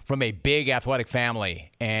come from a big athletic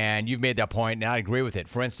family, and you've made that point, and I agree with it.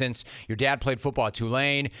 For instance, your dad played football at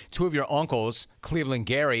Tulane. Two of your uncles, Cleveland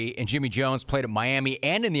Gary and Jimmy Jones, played at Miami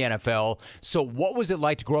and in the NFL. So what was it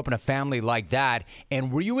like to grow up in a family like that,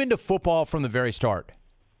 and were you into football from the very start?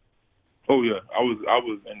 Oh, yeah. I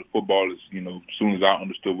was into football as, you know, as soon as I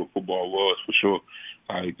understood what football was, for sure.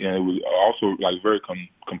 Like, and it was also, like, very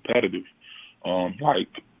competitive. Like,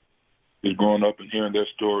 just growing up and hearing their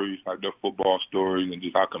stories, like their football stories, and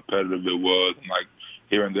just how competitive it was, and like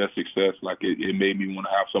hearing their success, like it made me want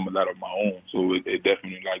to have some of that of my own. So it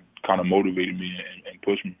definitely like kind of motivated me and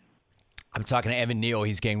pushed me. I'm talking to Evan Neal.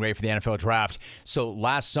 He's getting ready for the NFL draft. So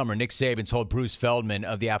last summer, Nick Saban told Bruce Feldman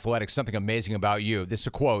of The Athletic something amazing about you. This is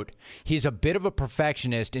a quote. He's a bit of a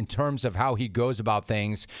perfectionist in terms of how he goes about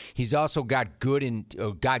things. He's also got good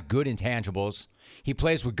intangibles. He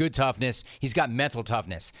plays with good toughness. He's got mental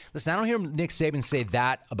toughness. Listen, I don't hear Nick Saban say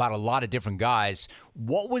that about a lot of different guys.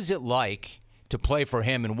 What was it like to play for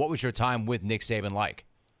him, and what was your time with Nick Saban like?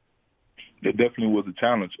 It definitely was a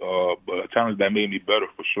challenge, but a challenge that made me better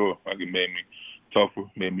for sure. Like it made me tougher,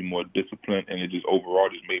 made me more disciplined, and it just overall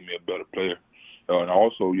just made me a better player. And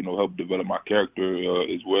also, you know, helped develop my character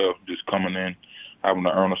as well. Just coming in, having to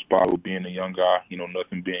earn a spot with being a young guy, you know,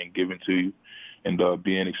 nothing being given to you, and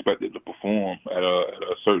being expected to perform at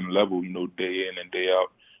a certain level, you know, day in and day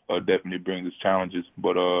out, definitely brings its challenges.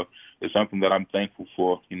 But it's something that I'm thankful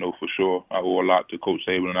for, you know, for sure. I owe a lot to Coach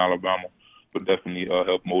Saban in Alabama, but definitely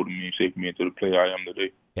helped mold me and shape me into the player I am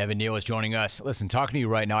today. Evan Neal is joining us. Listen, talking to you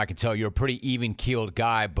right now, I can tell you're a pretty even-keeled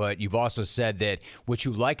guy, but you've also said that what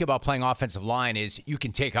you like about playing offensive line is you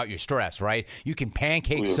can take out your stress, right? You can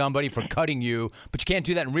pancake somebody for cutting you, but you can't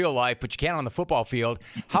do that in real life, but you can on the football field.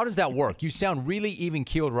 How does that work? You sound really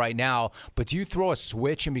even-keeled right now, but do you throw a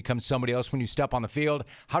switch and become somebody else when you step on the field?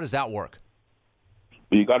 How does that work?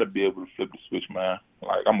 But you got to be able to flip the switch, man.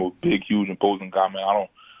 Like, I'm a big, huge, imposing guy, man.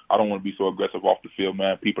 I don't want to be so aggressive off the field,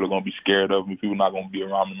 man. People are going to be scared of me. People are not going to be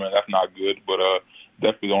around me, man. That's not good. But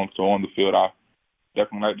definitely on the field, I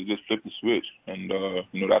definitely like to just flip the switch. And,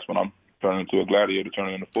 you know, that's when I'm turning into a gladiator,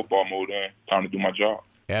 turning into football mode, and time to do my job.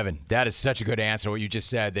 Evan, that is such a good answer, what you just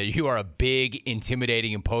said, that you are a big,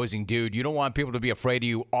 intimidating, imposing dude. You don't want people to be afraid of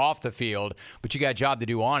you off the field, but you got a job to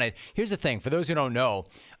do on it. Here's the thing. For those who don't know,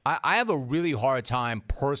 I have a really hard time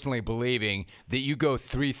personally believing that you go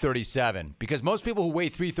 337 because most people who weigh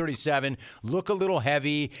 337 look a little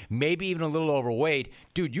heavy, maybe even a little overweight.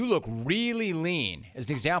 Dude, you look really lean. As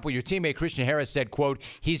an example, your teammate Christian Harris said, quote,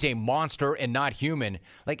 he's a monster and not human.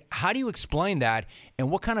 Like, how do you explain that, and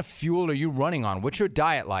what kind of fuel are you running on? What's your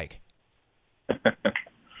diet like?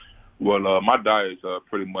 Well, my diets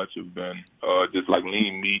pretty much have been just like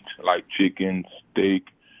lean meat, like chicken, steak,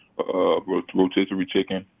 rotisserie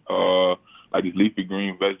chicken, like these leafy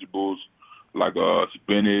green vegetables, like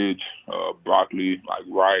spinach, broccoli, like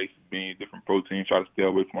rice, beans, different proteins. Try to stay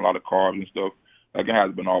away from a lot of carbs and stuff. Like it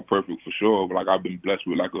has been all perfect for sure. But like I've been blessed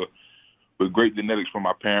with with great genetics from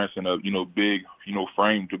my parents and a big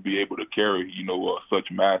frame to be able to carry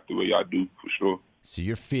such mass the way I do for sure. So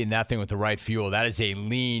you're feeding that thing with the right fuel. That is a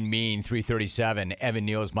lean, mean 337. Evan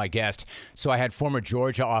Neal is my guest. So I had former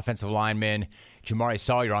Georgia offensive lineman Jamari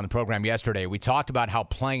Sawyer on the program yesterday. We talked about how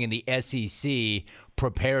playing in the SEC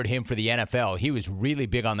prepared him for the NFL. He was really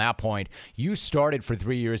big on that point. You started for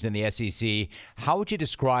 3 years in the SEC. How would you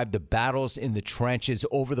describe the battles in the trenches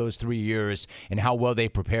over those 3 years and how well they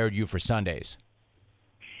prepared you for Sundays?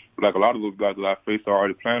 Like a lot of those guys that I faced are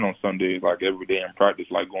already playing on Sundays, like every day in practice,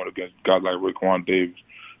 like going against guys like Raekwon Davis,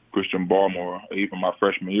 Christian Barmore. Even my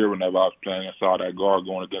freshman year, whenever I was playing inside that guard,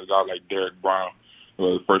 going against guys like Derek Brown,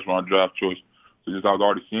 the first-round draft choice. So just I was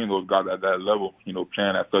already seeing those guys at that level,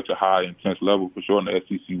 playing at such a high, intense level for sure in the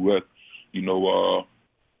SEC West.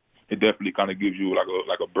 It definitely kind of gives you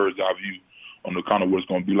like a bird's eye view on the kind of what it's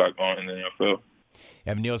going to be like in the NFL.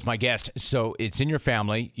 Evan Neal's my guest. So it's in your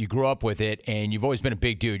family. You grew up with it, and you've always been a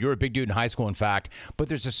big dude. You were a big dude in high school, in fact. But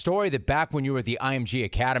there's a story that back when you were at the IMG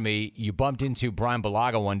Academy, you bumped into Brian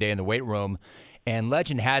Bulaga one day in the weight room, and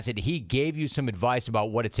legend has it he gave you some advice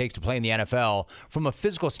about what it takes to play in the NFL from a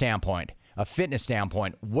physical standpoint, a fitness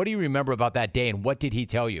standpoint. What do you remember about that day, and what did he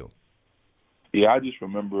tell you? Yeah, I just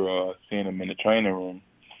remember seeing him in the training room,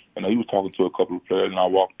 and he was talking to a couple of players, and I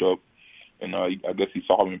walked up. And I guess he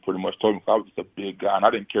saw me and pretty much told me, because I was just a big guy, and I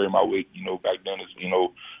didn't carry my weight, back then as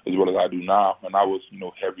well as I do now. And I was,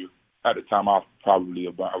 heavier. At the time, I was probably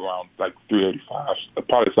around like 385,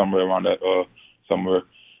 probably somewhere around that, somewhere.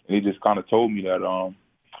 And he just kind of told me that,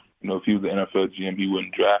 if he was the NFL GM, he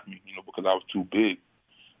wouldn't draft me, because I was too big.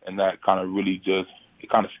 And that kind of really it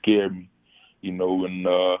kind of scared me, and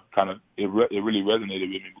it really resonated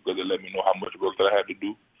with me, because it let me know how much work that I had to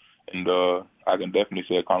do. And I can definitely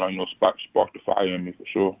say it kind of, sparked the fire in me for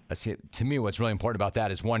sure. See, to me, what's really important about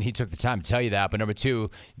that is, one, he took the time to tell you that, but number two,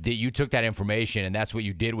 that you took that information and that's what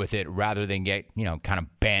you did with it, rather than get, kind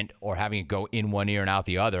of bent or having it go in one ear and out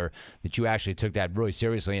the other, that you actually took that really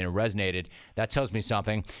seriously and it resonated. That tells me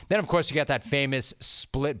something. Then, of course, you got that famous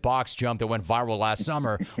split box jump that went viral last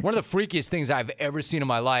summer. One of the freakiest things I've ever seen in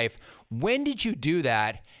my life. When did you do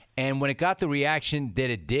that? And when it got the reaction that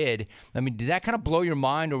it did, I mean, did that kind of blow your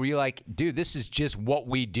mind, or were you like, dude, this is just what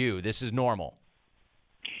we do. This is normal?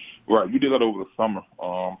 Right. We did that over the summer.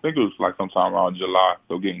 I think it was like sometime around July,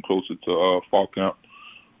 so getting closer to fall camp.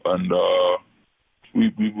 And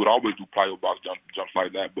we would always do plyo box jumps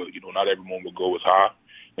like that, but, not everyone would go as high.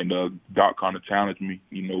 And Doc kind of challenged me,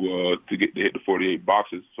 to hit the 48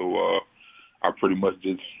 boxes. So I pretty much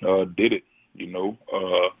just did it, and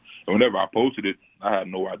whenever I posted it, I had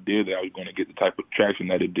no idea that I was going to get the type of traction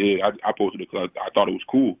that it did. I posted it because I thought it was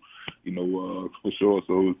cool, for sure.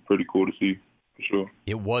 So it was pretty cool to see, for sure.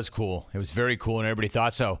 It was cool. It was very cool, and everybody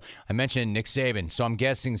thought so. I mentioned Nick Saban, so I'm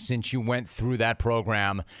guessing since you went through that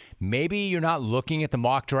program, maybe you're not looking at the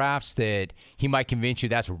mock drafts that he might convince you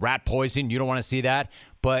that's rat poison. You don't want to see that.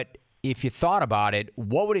 But if you thought about it,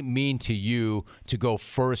 what would it mean to you to go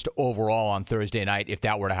first overall on Thursday night if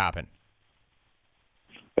that were to happen?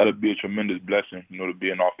 That'd be a tremendous blessing, to be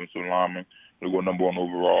an offensive lineman, to go number 1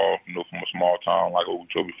 overall, from a small town like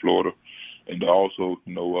Okeechobee, Florida, and also,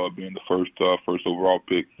 being the first overall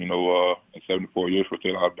pick, in 74 years for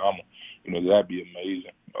Taylor, Alabama, that'd be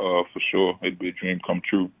amazing, for sure. It'd be a dream come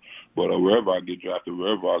true. But wherever I get drafted,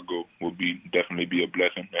 wherever I go, will definitely be a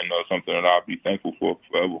blessing and something that I'll be thankful for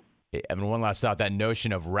forever. Evan, one last thought, that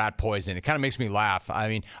notion of rat poison, it kind of makes me laugh. I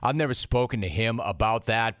mean, I've never spoken to him about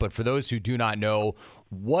that, but for those who do not know,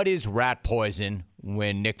 what is rat poison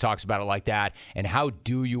when Nick talks about it like that, and how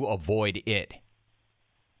do you avoid it?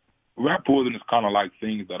 Rat poison is kind of like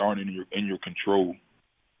things that aren't in your control,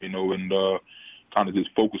 and kind of just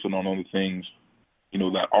focusing on other things,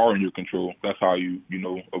 that are in your control. That's how you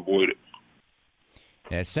avoid it.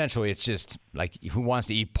 And essentially, it's just like, who wants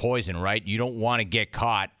to eat poison, right? You don't want to get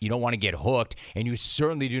caught. You don't want to get hooked. And you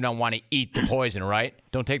certainly do not want to eat the poison, right?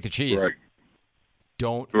 Don't take the cheese. Right.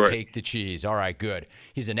 Don't take the cheese. All right, good.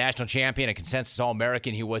 He's a national champion, a consensus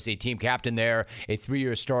All-American. He was a team captain there, a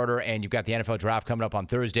 3-year starter, and you've got the NFL draft coming up on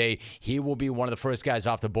Thursday. He will be one of the first guys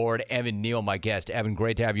off the board. Evan Neal, my guest. Evan,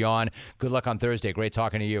 great to have you on. Good luck on Thursday. Great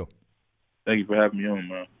talking to you. Thank you for having me on,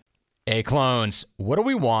 man. Hey, clones, what do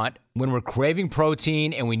we want when we're craving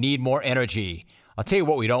protein and we need more energy? I'll tell you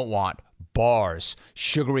what we don't want. Bars,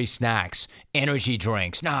 sugary snacks, energy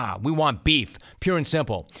drinks. Nah, we want beef, pure and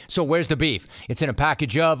simple. So where's the beef? It's in a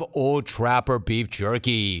package of Old Trapper beef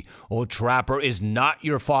jerky. Old Trapper is not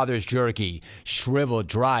your father's jerky. Shriveled,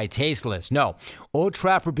 dry, tasteless. No, Old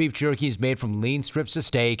Trapper beef jerky is made from lean strips of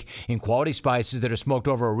steak and quality spices that are smoked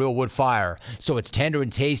over a real wood fire. So it's tender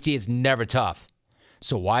and tasty. It's never tough.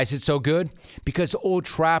 So why is it so good? Because Old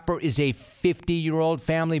Trapper is a 50-year-old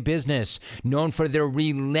family business known for their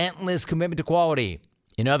relentless commitment to quality.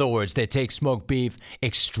 In other words, they take smoked beef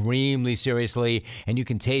extremely seriously, and you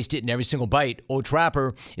can taste it in every single bite. Old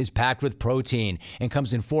Trapper is packed with protein and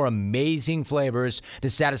comes in 4 amazing flavors to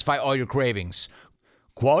satisfy all your cravings.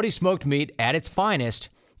 Quality smoked meat at its finest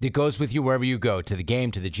that goes with you wherever you go, to the game,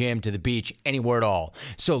 to the gym, to the beach, anywhere at all.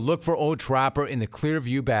 So look for Old Trapper in the clear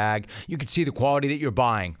view bag. You can see the quality that you're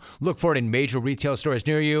buying. Look for it in major retail stores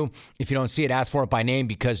near you. If you don't see it, ask for it by name,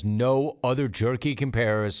 because no other jerky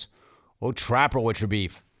compares. Old Trapper with your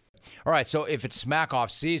beef. All right, so if it's smack off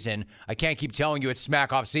season, I can't keep telling you it's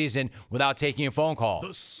smack off season without taking a phone call.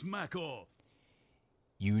 The Smack Off.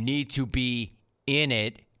 You need to be in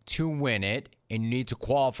it to win it, and you need to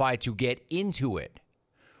qualify to get into it.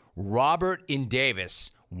 Robert in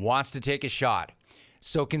Davis wants to take a shot.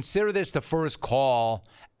 So consider this the first call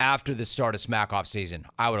after the start of Smack-Off season,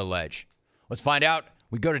 I would allege. Let's find out.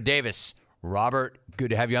 We go to Davis. Robert, good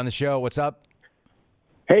to have you on the show. What's up?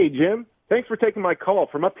 Hey, Jim. Thanks for taking my call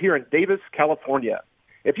from up here in Davis, California.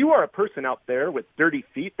 If you are a person out there with dirty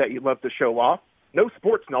feet that you love to show off, no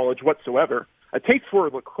sports knowledge whatsoever, a taste for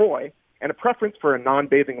LaCroix, and a preference for a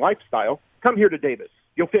non-bathing lifestyle, come here to Davis.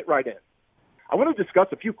 You'll fit right in. I want to discuss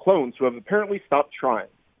a few clones who have apparently stopped trying.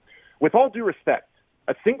 With all due respect,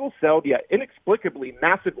 a single-celled yet inexplicably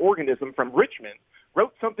massive organism from Richmond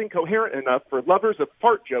wrote something coherent enough for lovers of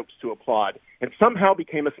fart jokes to applaud and somehow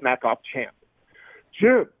became a Smack-Off champ.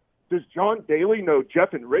 Jim, does John Daly know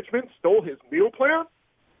Jeff in Richmond stole his meal plan?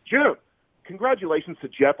 Jim, congratulations to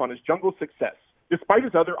Jeff on his jungle success, despite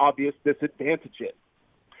his other obvious disadvantages.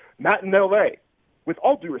 Matt in L.A., with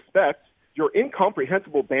all due respect, your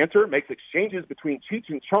incomprehensible banter makes exchanges between Cheech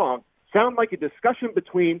and Chong sound like a discussion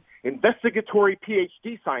between investigatory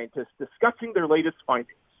PhD scientists discussing their latest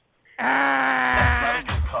findings. That's not a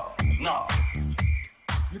good call. No.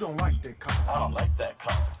 You don't like that call. I don't like that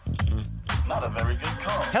call. Not a very good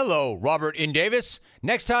call. Hello, Robert in Davis.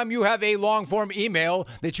 Next time you have a long-form email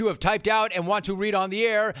that you have typed out and want to read on the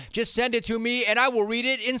air, just send it to me and I will read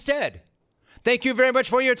it instead. Thank you very much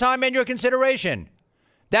for your time and your consideration.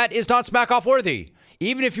 That is not Smack-Off worthy.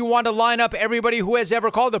 Even if you want to line up everybody who has ever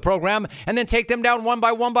called the program and then take them down one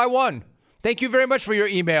by one. Thank you very much for your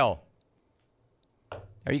email.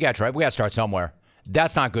 Oh, you got to try. We got to start somewhere.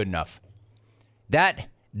 That's not good enough.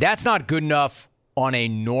 That's not good enough on a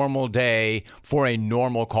normal day for a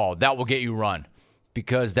normal call. That will get you run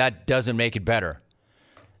because that doesn't make it better.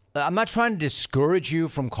 I'm not trying to discourage you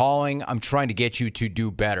from calling. I'm trying to get you to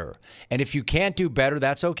do better. And if you can't do better,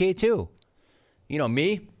 that's okay too. You know,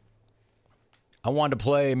 me, I wanted to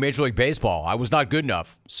play Major League Baseball. I was not good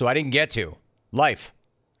enough, so I didn't get to. Life.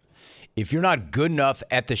 If you're not good enough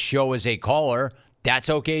at the show as a caller, that's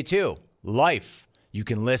okay too. Life. You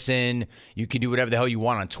can listen. You can do whatever the hell you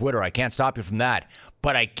want on Twitter. I can't stop you from that.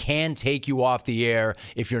 But I can take you off the air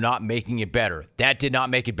if you're not making it better. That did not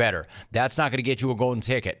make it better. That's not going to get you a golden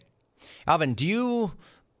ticket. Alvin,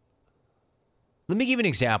 let me give you an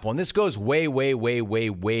example. And this goes way, way, way, way,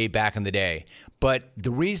 way back in the day. But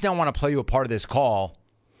the reason I want to play you a part of this call,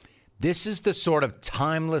 this is the sort of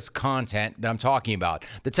timeless content that I'm talking about.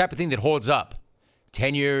 The type of thing that holds up.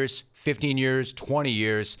 10 years, 15 years, 20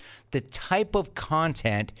 years. The type of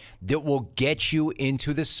content that will get you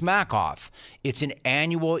into the Smack-Off. It's an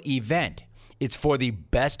annual event. It's for the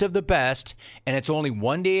best of the best, and it's only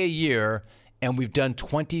one day a year, and we've done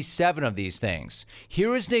 27 of these things.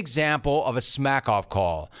 Here is an example of a Smack-Off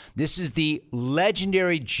call. This is the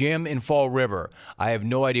legendary Jim in Fall River. I have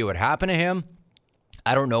no idea what happened to him.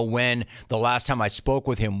 I don't know when the last time I spoke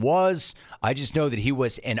with him was. I just know that he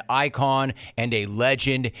was an icon and a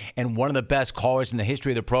legend and one of the best callers in the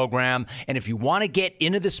history of the program. And if you want to get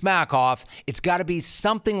into the Smack-Off, it's got to be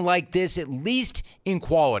something like this, at least in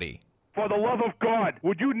quality. For the love of God,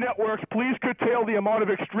 would you networks please curtail the amount of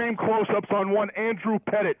extreme close-ups on one Andrew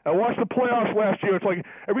Pettit? I watched the playoffs last year. It's like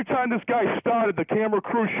every time this guy started, the camera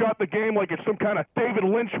crew shot the game like it's some kind of David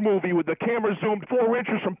Lynch movie with the camera zoomed 4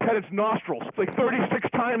 inches from Pettit's nostrils. It's like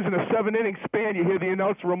 36 times in a 7-inning span you hear the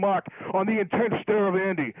announcer remark on the intense stare of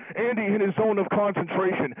Andy. Andy in his zone of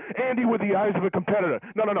concentration. Andy with the eyes of a competitor.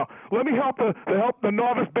 No. Let me help the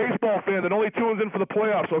novice baseball fan that only tunes in for the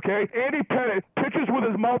playoffs, okay? Andy Pettit pitches with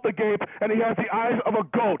his mouth agape, and he has the eyes of a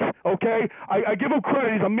goat, okay? I give him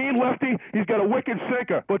credit. He's a mean lefty. He's got a wicked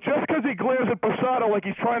sinker. But just because he glares at Posada like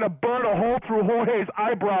he's trying to burn a hole through Jorge's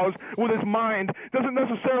eyebrows with his mind doesn't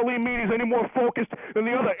necessarily mean he's any more focused than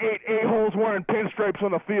the other 8 a-holes wearing pinstripes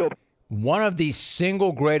on the field. One of the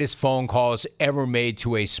single greatest phone calls ever made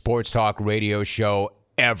to a sports talk radio show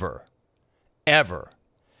ever.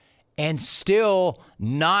 And still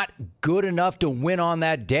not good enough to win on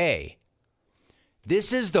that day.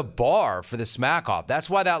 This is the bar for the Smack-Off. That's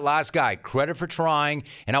why that last guy, credit for trying,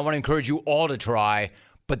 and I want to encourage you all to try,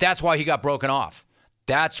 but that's why he got broken off.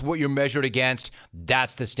 That's what you're measured against.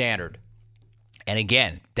 That's the standard. And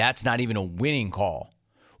again, that's not even a winning call.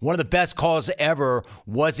 One of the best calls ever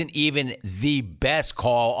wasn't even the best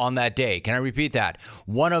call on that day. Can I repeat that?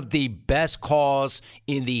 One of the best calls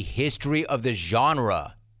in the history of the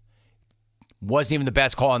genre wasn't even the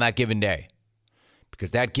best call on that given day.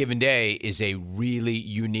 Because that given day is a really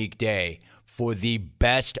unique day for the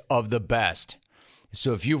best of the best.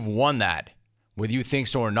 So if you've won that, whether you think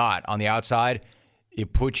so or not, on the outside,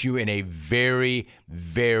 it puts you in a very,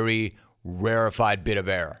 very rarefied bit of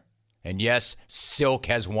air. And yes, Silk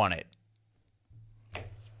has won it.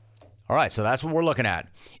 All right, so that's what we're looking at.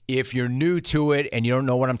 If you're new to it and you don't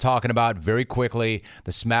know what I'm talking about, very quickly,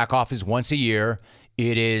 the Smack Off is once a year.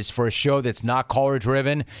 It is for a show that's not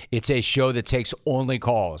caller-driven. It's a show that takes only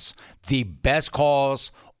calls. The best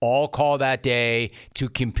calls all call that day to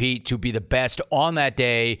compete to be the best on that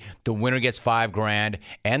day. The winner gets $5,000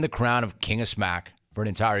 and the crown of King of Smack for an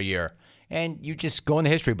entire year. And you just go in the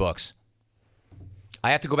history books. I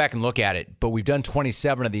have to go back and look at it, but we've done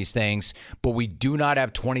 27 of these things, but we do not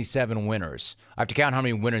have 27 winners. I have to count how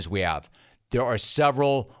many winners we have. There are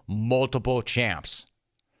several multiple champs.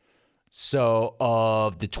 So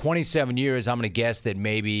of the 27 years, I'm going to guess that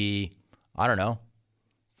maybe, I don't know,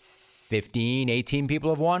 15, 18 people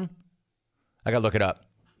have won? I got to look it up.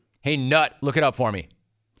 Hey, Nut, look it up for me.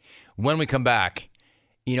 When we come back,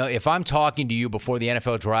 you know, if I'm talking to you before the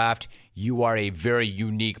NFL draft, you are a very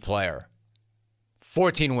unique player.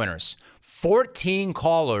 14 winners. 14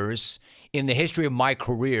 callers in the history of my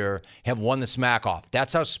career have won the Smack Off.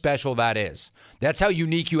 That's how special that is. That's how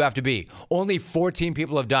unique you have to be. Only 14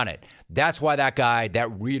 people have done it. That's why that guy,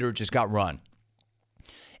 that reader, just got run.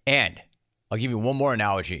 And I'll give you one more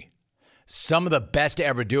analogy. Some of the best to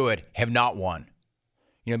ever do it have not won.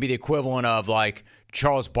 You know, it'd be the equivalent of like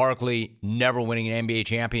Charles Barkley never winning an NBA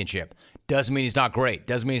championship. Doesn't mean he's not great.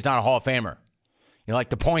 Doesn't mean he's not a Hall of Famer. You know,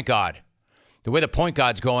 like the point guard. The way the point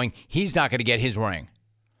guard's going, he's not going to get his ring.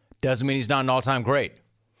 Doesn't mean he's not an all-time great.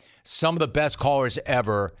 Some of the best callers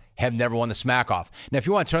ever have never won the Smack Off. Now, if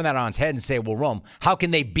you want to turn that on its head and say, well, Rome, how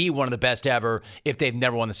can they be one of the best ever if they've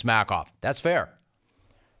never won the Smack Off? That's fair.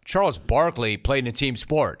 Charles Barkley played in a team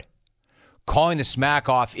sport. Calling the Smack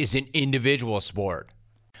Off is an individual sport.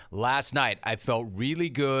 Last night, I felt really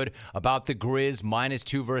good about the Grizz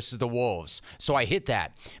 -2 versus the Wolves. So I hit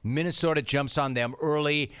that. Minnesota jumps on them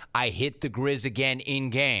early. I hit the Grizz again in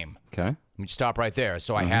game. Okay. Let me stop right there.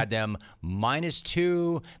 So I had them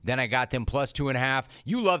 -2. Then I got them +2.5.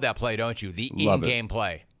 You love that play, don't you? The in-game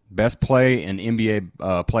play. Best play in NBA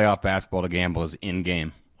playoff basketball to gamble is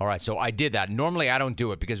in-game. All right, so I did that. Normally, I don't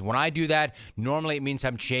do it because when I do that, normally it means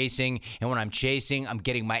I'm chasing. And when I'm chasing, I'm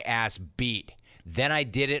getting my ass beat. Then I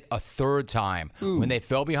did it a third time. Ooh. When they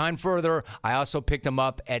fell behind further, I also picked them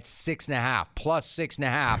up at 6.5,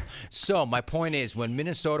 +6.5. So my point is, when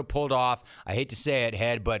Minnesota pulled off, I hate to say it,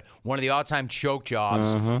 Head, but one of the all-time choke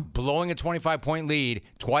jobs, blowing a 25-point lead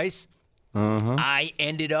twice, I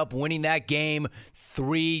ended up winning that game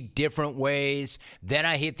 3 different ways. Then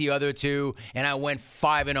I hit the other 2, and I went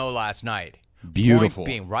 5-0 last night. Beautiful. Point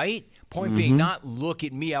being, right? Point being, not look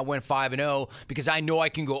at me, I went 5-0, because I know I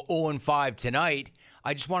can go 0-5 tonight.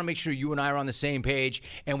 I just want to make sure you and I are on the same page,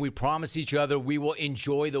 and we promise each other we will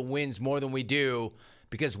enjoy the wins more than we do,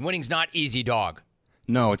 because winning's not easy, dog.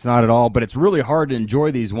 No, it's not at all, but it's really hard to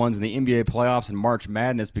enjoy these ones in the NBA playoffs and March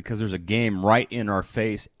Madness because there's a game right in our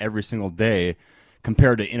face every single day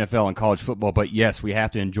compared to NFL and college football. But, yes, we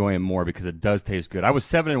have to enjoy them more because it does taste good. I was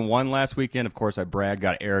 7-1 last weekend. Of course, I bragged,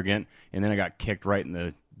 got arrogant, and then I got kicked right in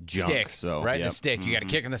the junk. Stick, so, right in the stick. You got a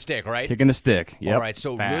kick in the stick, right? Kick in the stick, yep. All right,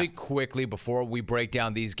 so Fast. really quickly before we break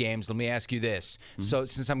down these games, let me ask you this. So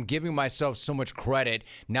since I'm giving myself so much credit,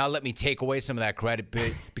 now let me take away some of that credit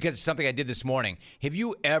because it's something I did this morning. Have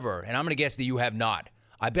you ever, and I'm going to guess that you have not,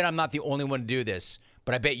 I bet I'm not the only one to do this,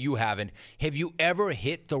 but I bet you haven't. Have you ever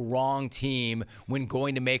hit the wrong team when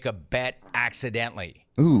going to make a bet accidentally?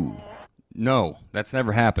 Ooh. No, that's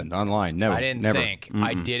never happened online. Never. I didn't think.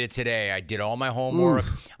 I did it today. I did all my homework.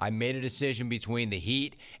 I made a decision between the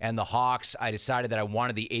Heat and the Hawks. I decided that I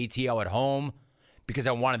wanted the ATL at home because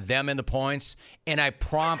I wanted them in the points, and I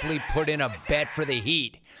promptly put in a bet for the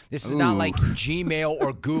Heat. This is not like Gmail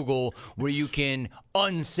or Google where you can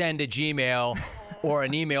unsend a Gmail or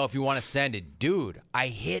an email if you want to send it. Dude, I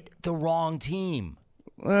hit the wrong team.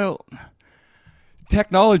 Well,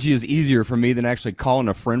 technology is easier for me than actually calling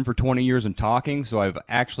a friend for 20 years and talking. So I've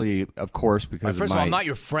actually, of course, because First of all, I'm not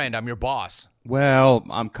your friend. I'm your boss. Well,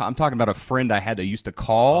 I'm talking about a friend I had to used to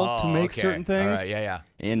call to make certain things. All right, yeah.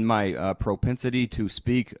 And my propensity to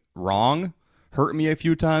speak wrong hurt me a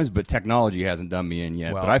few times, but technology hasn't done me in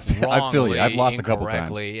yet. Well, but I feel you. I've lost a couple times.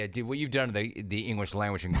 Dude, what you've done to the English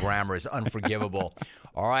language and grammar is unforgivable.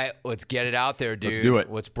 All right, let's get it out there, dude. Let's do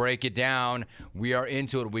it. Let's break it down. We are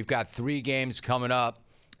into it. We've got 3 games coming up,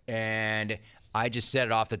 and I just said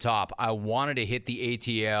it off the top. I wanted to hit the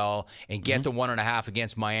ATL and get the 1.5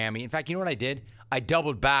 against Miami. In fact, you know what I did? I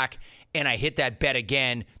doubled back, and I hit that bet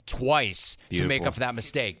again twice to make up for that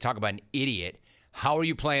mistake. Talk about an idiot. How are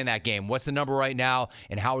you playing that game? What's the number right now,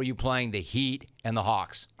 and how are you playing the Heat and the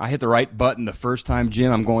Hawks? I hit the right button the first time,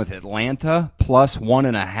 Jim. I'm going with Atlanta plus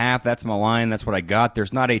 1.5. That's my line. That's what I got.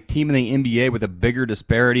 There's not a team in the NBA with a bigger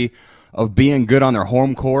disparity of being good on their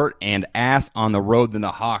home court and ass on the road than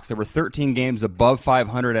the Hawks. There were 13 games above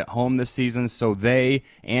 500 at home this season, so they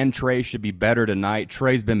and Trey should be better tonight.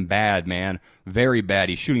 Trey's been bad, man. Very bad.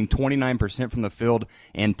 He's shooting 29% from the field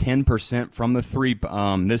and 10% from the three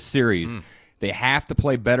this series. They have to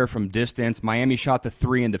play better from distance. Miami shot the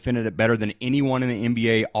three and defended it better than anyone in the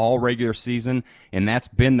NBA all regular season, and that's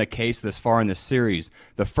been the case this far in this series.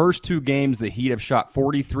 The first 2 games, the Heat have shot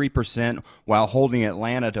 43% while holding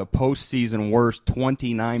Atlanta to a postseason worst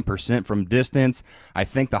 29% from distance. I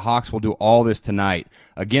think the Hawks will do all this tonight.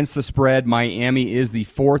 Against the spread, Miami is the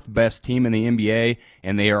 4th best team in the NBA,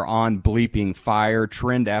 and they are on bleeping fire.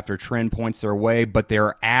 Trend after trend points their way, but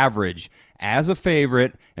they're average as a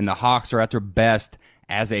favorite, and the Hawks are at their best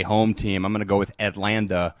as a home team. I'm going to go with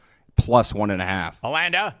Atlanta plus 1.5.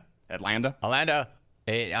 Atlanta.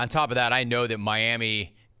 On top of that, I know that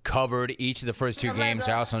Miami covered each of the first 2 games.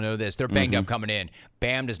 I also know this. They're banged up coming in.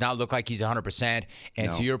 Bam does not look like he's 100%.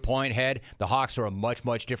 And to your point, Head, the Hawks are a much,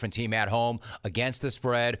 much different team at home against the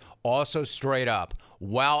spread. Also straight up.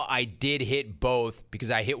 While I did hit both because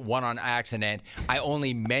I hit one on accident, I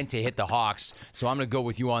only meant to hit the Hawks. So I'm going to go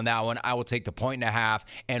with you on that one. I will take the 1.5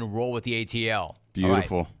 and roll with the ATL.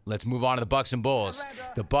 Beautiful. All right, let's move on to the Bucks and Bulls.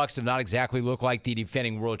 The Bucks have not exactly looked like the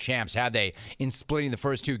defending world champs, have they, in splitting the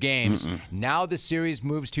first 2 games. Now the series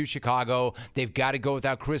moves to Chicago. They've got to go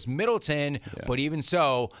without Chris Middleton, but even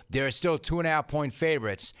so, they're still 2.5-point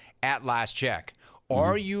favorites at last check.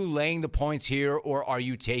 Are you laying the points here, or are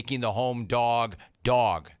you taking the home dog?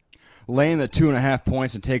 Laying the 2.5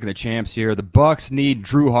 points and taking the champs here. The Bucks need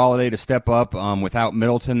Drew Holiday to step up without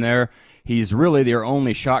Middleton there. He's really their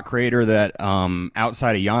only shot creator that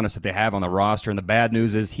outside of Giannis that they have on the roster. And the bad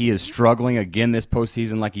news is he is struggling again this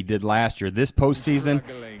postseason like he did last year. This postseason,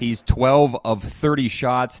 he's 12 of 30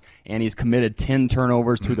 shots, and he's committed 10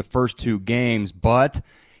 turnovers through the first 2 games. But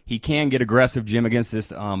he can get aggressive, Jim, against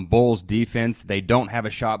this Bulls defense. They don't have a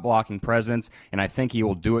shot-blocking presence, and I think he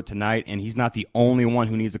will do it tonight, and he's not the only one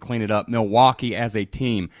who needs to clean it up. Milwaukee, as a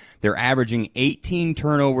team, they're averaging 18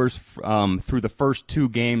 turnovers through the first 2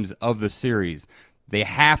 games of the series. They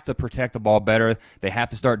have to protect the ball better. They have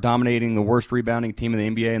to start dominating the worst rebounding team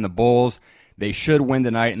in the NBA and the Bulls. They should win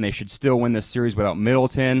tonight, and they should still win this series without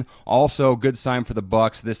Middleton. Also, good sign for the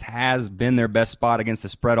Bucks. This has been their best spot against the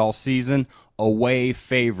spread all season. Away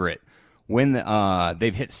favorite. When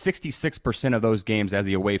they've hit 66% of those games as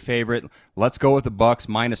the away favorite. Let's go with the Bucks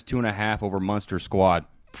minus 2.5 over Munster squad.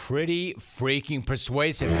 Pretty freaking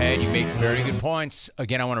persuasive, Head. You make very good points.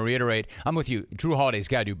 Again, I want to reiterate, I'm with you. Drew Holiday's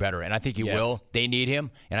got to do better, and I think he will. They need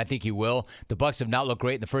him, and I think he will. The Bucks have not looked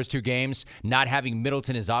great in the first 2 games. Not having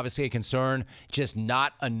Middleton is obviously a concern, just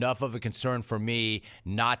not enough of a concern for me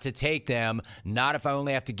not to take them, not if I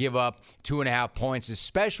only have to give up 2.5 points,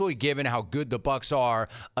 especially given how good the Bucks are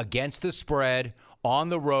against the spread on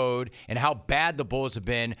the road and how bad the Bulls have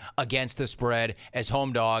been against the spread as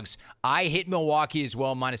home dogs. I hit Milwaukee as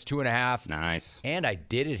well, minus 2.5. Nice. And I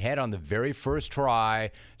did it head on the very first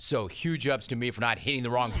try, so huge ups to me for not hitting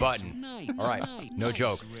the wrong button. All right, no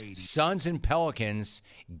joke. Suns and Pelicans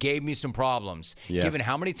gave me some problems. Yes. Given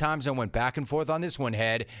how many times I went back and forth on this one,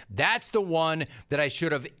 Head, that's the one that I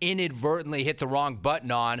should have inadvertently hit the wrong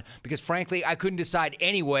button on because, frankly, I couldn't decide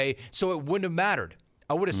anyway, so it wouldn't have mattered.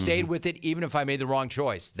 I would have stayed with it even if I made the wrong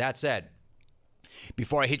choice. That said,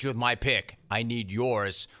 before I hit you with my pick, I need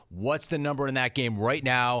yours. What's the number in that game right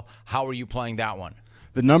now? How are you playing that one?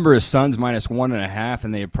 The number is Suns minus 1.5,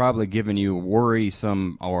 and they have probably given you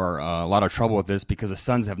worrisome or a lot of trouble with this because the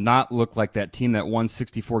Suns have not looked like that team that won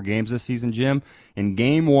 64 games this season, Jim. In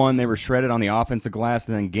Game 1, they were shredded on the offensive glass,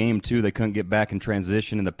 and then Game 2, they couldn't get back in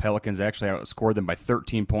transition, and the Pelicans actually outscored them by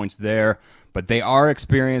 13 points there. But they are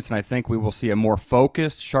experienced, and I think we will see a more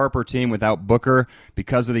focused, sharper team without Booker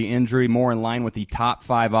because of the injury, more in line with the top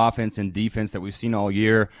 5 offense and defense that we've seen all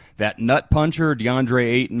year. That nut puncher, DeAndre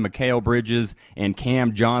Ayton, Mikal Bridges, and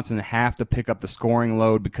Cam Johnson have to pick up the scoring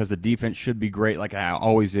load because the defense should be great like it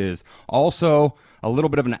always is. Also, a little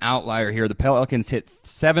bit of an outlier here. The Pelicans hit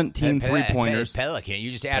 17 three-pointers. Pelican.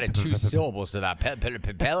 You just added 2 syllables to that.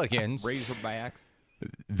 Pelicans. Razorbacks.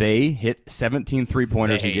 They hit 17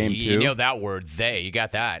 three-pointers in Game 2. You know that word, they. You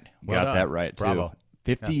got that. Got that right, too. Bravo.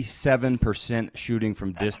 57% shooting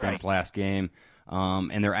from distance last game.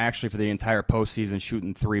 And they're actually, for the entire postseason,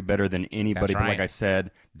 shooting 3 better than anybody. But like I said,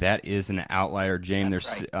 that is an outlier,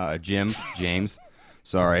 James. James.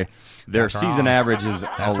 Sorry. Their season average is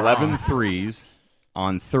 11 threes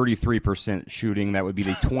on 33% shooting. That would be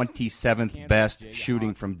the 27th best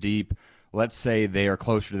shooting from deep. Let's say they are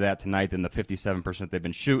closer to that tonight than the 57% they've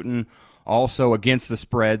been shooting. Also, against the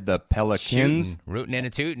spread, the Pelicans. Rooting and a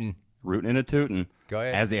tooting. rooting and a tootin'. Go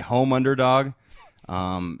ahead. As a home underdog,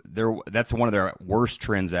 that's one of their worst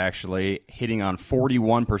trends, actually, hitting on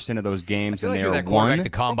 41% of those games, and they you're are that quarterback at the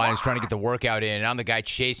combine is trying to get the workout in, and I'm the guy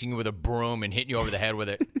chasing you with a broom and hitting you over the head with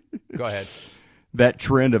it. Go ahead. That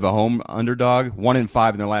trend of a home underdog, 1 in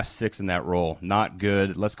 5 in their last 6 in that role. Not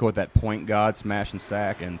good. Let's go with that point guard, smash and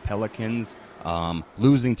sack, and Pelicans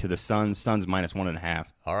losing to the Suns. Suns minus 1.5.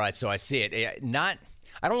 All right, so I see it.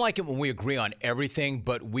 I don't like it when we agree on everything,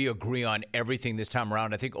 but we agree on everything this time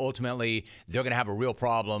around. I think ultimately they're going to have a real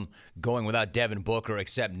problem going without Devin Booker,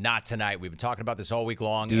 except not tonight. We've been talking about this all week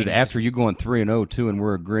long. Dude, after you going 3-0 too, and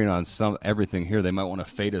we're agreeing on everything here, they might want to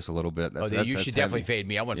fade us a little bit. You should definitely fade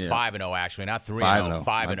me. I went 5-0 actually, not 3-0.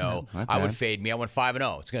 5-0. I would fade me. I went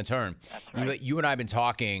 5-0. It's going to turn. Right. You and I have been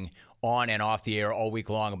talking on and off the air all week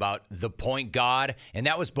long about the point guard, and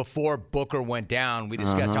that was before Booker went down. We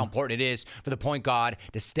discussed how important it is for the point guard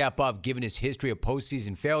to step up given his history of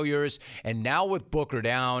postseason failures, and now with Booker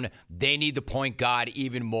down, they need the point guard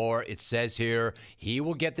even more. It says here he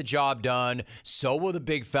will get the job done, so will the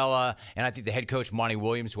big fella, and I think the head coach, Monty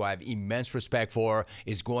Williams, who I have immense respect for,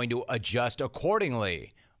 is going to adjust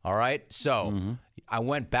accordingly. All right? So I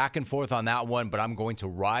went back and forth on that one, but I'm going to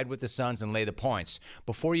ride with the Suns and lay the points.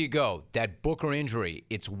 Before you go, that Booker injury,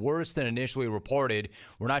 it's worse than initially reported.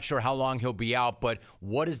 We're not sure how long he'll be out, but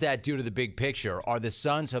what does that do to the big picture? Are the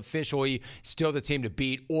Suns officially still the team to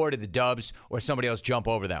beat, or did the Dubs or somebody else jump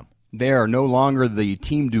over them? They are no longer the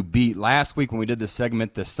team to beat. Last week when we did this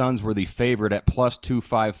segment, the Suns were the favorite at plus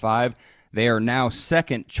 255. They are now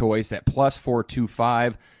second choice at plus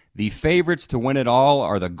 425. The favorites to win it all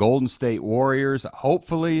are the Golden State Warriors.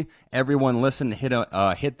 Hopefully, everyone listened hit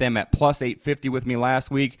them at plus 850 with me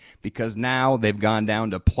last week, because now they've gone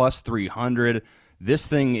down to plus 300. This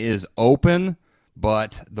thing is open,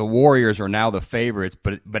 but the Warriors are now the favorites.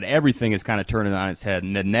 But everything is kind of turning on its head.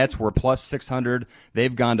 And the Nets were plus 600.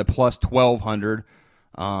 They've gone to plus 1,200.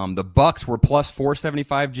 The Bucks were plus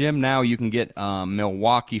 475, Jim. Now you can get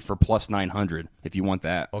Milwaukee for plus 900 if you want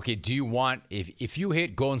that. Okay, do you want, if you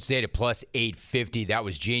hit Golden State at plus 850, that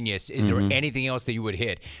was genius. Is there anything else that you would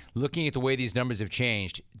hit? Looking at the way these numbers have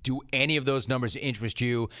changed, do any of those numbers interest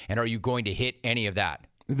you, and are you going to hit any of that?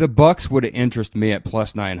 The Bucks would interest me at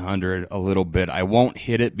plus 900 a little bit. I won't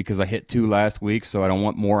hit it because I hit 2 last week, so I don't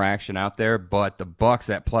want more action out there. But the Bucks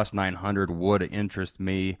at plus 900 would interest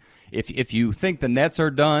me. If you think the Nets are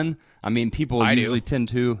done, I mean, people usually tend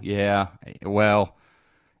to. Yeah, well,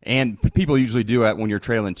 and people usually do it when you're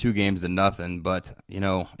trailing 2 games to nothing. But, you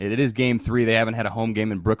know, it is game 3. They haven't had a home game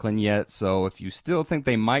in Brooklyn yet. So if you still think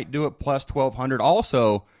they might do it, plus 1,200.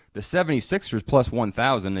 Also, the 76ers plus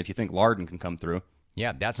 1,000 if you think Larden can come through.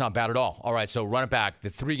 Yeah, that's not bad at all. All right, so run it back. The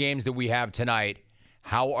 3 games that we have tonight,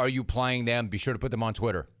 how are you playing them? Be sure to put them on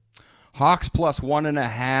Twitter. Hawks plus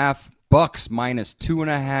 1.5, Bucks minus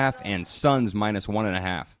 2.5, and Suns minus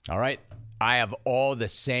 1.5. All right. I have all the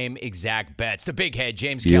same exact bets. The Big Head,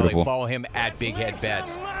 James Beautiful. Kelly. Follow him at Big Head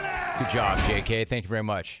Bets. Good job, JK. Thank you very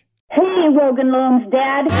much. Hey, Rogan Loam's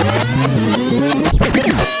dad.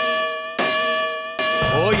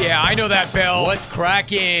 Oh, yeah, I know that bell. What's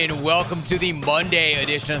cracking? Welcome to the Monday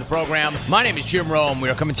edition of the program. My name is Jim Rome. We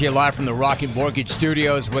are coming to you live from the Rocky Mortgage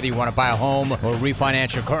Studios. Whether you want to buy a home or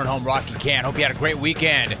refinance your current home, Rocky can. Hope you had a great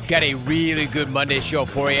weekend. Got a really good Monday show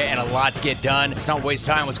for you and a lot to get done. Let's not waste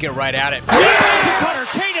time. Let's get right at it. Cutter,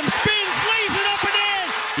 Tatum spins, lays it up and in.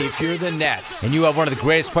 If you're the Nets and you have one of the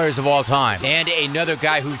greatest players of all time and another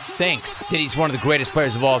guy who thinks that he's one of the greatest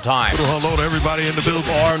players of all time, hello to everybody in the building.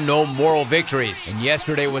 There are no moral victories. And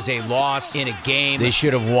yesterday was a loss in a game they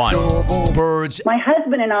should have won. Birds. My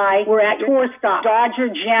husband and I were at Tour Stop Dodger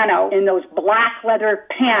Jano in those black leather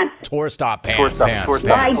pants. Tour Stop pants.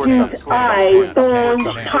 My dude's eyes, those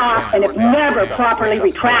top, and have never properly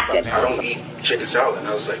retracted. I don't eat chicken salad. And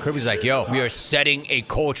I was like, Kirby's like, yo, we are setting a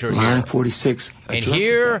culture here. Line 46. And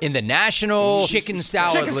here in the National Chicken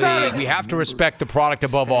Salad League, we have to respect the product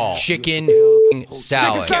above all. Chicken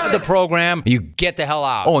salad. Get with the program. You get the hell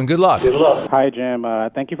out. Oh, and good luck. Good luck. Hi, Jim.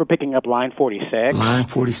 Thank you for picking up line 46. Line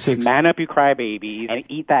 46. Man up, you crybabies, and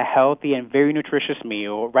eat that healthy and very nutritious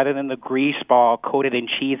meal rather than the grease ball coated in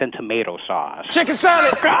cheese and tomato sauce. Chicken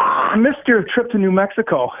salad. I missed your trip to New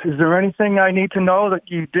Mexico. Is there anything I need to know that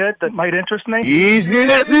you did that might interest me?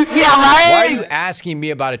 Why are you asking me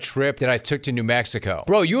about a trip that I took to New Mexico?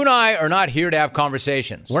 Bro, you and I are not here to have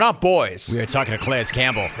conversations. We're not boys. We are talking to Calais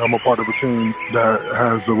Campbell. I'm a part of a team that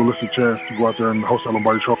has a realistic chance to go out there and host a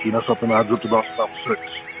Lombardi Trophy, and that's something I dreamt about since I was 6.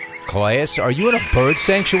 Calais, are you in a bird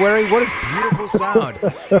sanctuary? What a beautiful sound.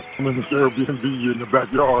 I'm in the Airbnb in the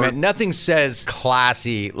backyard. Man, nothing says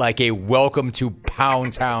classy like a welcome to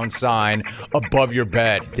Pound Town sign above your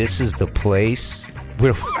bed. This is the place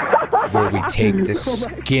where we take the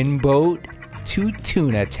skin boat to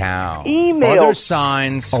Tuna Town. Email. Other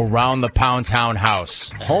signs around the Pound Town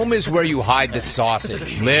house. Home is where you hide the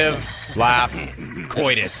sausage. Live, laugh,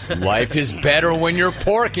 coitus. Life is better when you're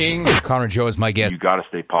porking. Connor Joe is my guest. You got to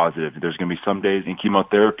stay positive. There's going to be some days in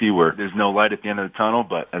chemotherapy where there's no light at the end of the tunnel,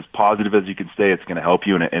 but as positive as you can stay, it's going to help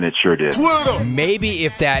you, and it sure did. Maybe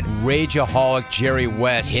if that rageaholic Jerry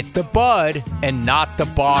West hit the bud and not the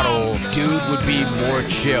bottle, dude would be more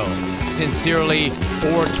chill. Sincerely,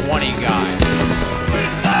 420 guy.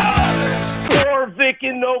 Poor Vic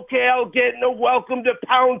in NoCal getting a welcome to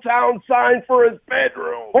Pound Town sign for his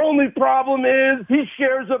bedroom. Only problem is he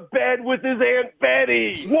shares a bed with his Aunt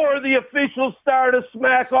Betty. War the official start of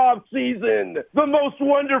Smack Off season. The most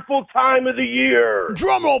wonderful time of the year.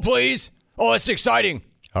 Drum roll, please. Oh, it's exciting.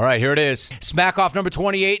 All right, here it is. Smack Off number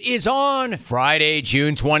 28 is on Friday,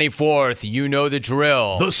 June 24th. You know the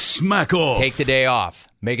drill. The Smack Off. Take the day off.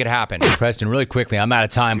 Make it happen. Preston, really quickly, I'm out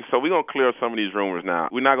of time. So we're going to clear up some of these rumors now.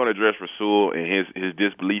 We're not going to address Rasul and his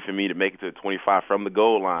disbelief in me to make it to the 25 from the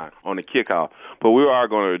goal line on the kickoff. But we are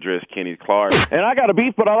going to address Kenny Clark. And I got a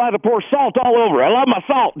beef, but I like to pour salt all over. I love my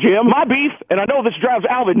salt, Jim. My beef, and I know this drives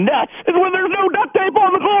Alvin nuts, is when there's no duct tape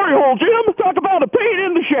on the glory hole, Jim. Talk about a pain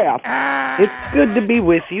in the shaft. It's good to be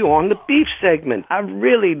with you on the beef segment. I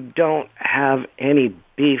really don't have any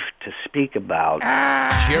beef to speak about.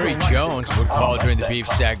 Jerry Jones would call during the beef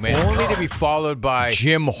segment, only to be followed by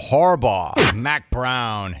Jim Harbaugh, Mac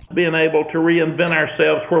Brown. Being able to reinvent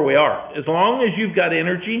ourselves where we are. As long as you've got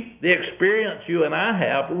energy, the experience you and I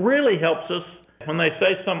have really helps us. When they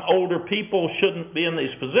say some older people shouldn't be in these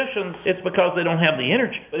positions, it's because they don't have the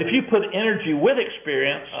energy. But if you put energy with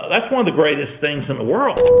experience, that's one of the greatest things in the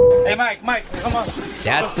world. Hey, Mike, come on.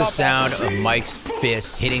 That's the sound of Mike's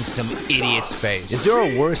fist hitting some idiot's face. Is there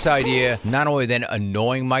a worse idea, not only than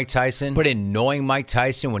annoying Mike Tyson, but annoying Mike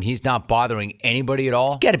Tyson when he's not bothering anybody at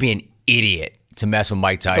all? You gotta be an idiot to mess with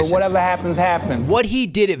Mike Tyson. So whatever happens, happens. What he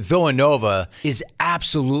did at Villanova is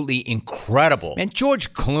absolutely incredible. And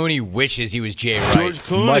George Clooney wishes he was Jay Wright. George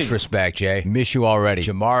Clooney. Much respect, Jay. Miss you already.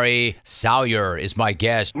 Jamari Salyer is my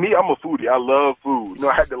guest. Me, I'm a foodie. I love food. You know,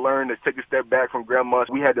 I had to learn to take a step back from grandma.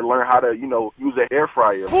 We had to learn how to, use an air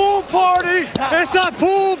fryer. Pool party! It's a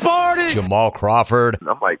pool party! Jamal Crawford. And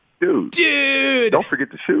I'm like, dude, don't forget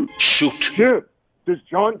to shoot. Jim, does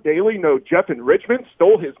John Daly know Jeff in Richmond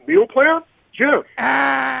stole his meal plan? Jim.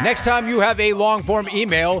 Next time you have a long-form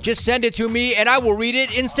email, just send it to me and I will read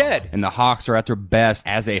it instead. And the Hawks are at their best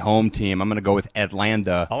as a home team. I'm going to go with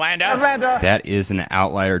Atlanta. Atlanta. That is an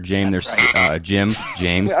outlier, James. James.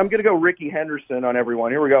 I'm going to go Ricky Henderson on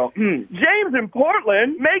everyone. Here we go. James in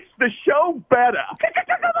Portland makes the show better.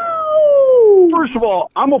 First of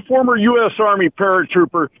all, I'm a former U.S. Army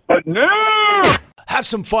paratrooper, but no! Have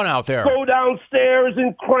some fun out there. Go downstairs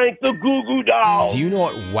and crank the Goo Goo Doll. Do you know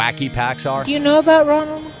what wacky packs are? Do you know about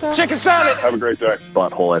Ronald McDonald? Chicken salad. Have a great day.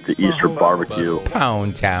 Butthole at the Easter barbecue.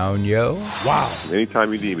 Pound Town, yo. Wow.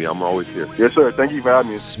 Anytime you need me, I'm always here. Yes, sir. Thank you for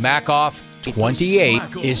having me. Smack Off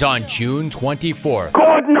 28 is on June 24th.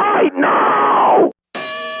 Good night now.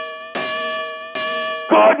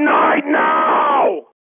 Good night.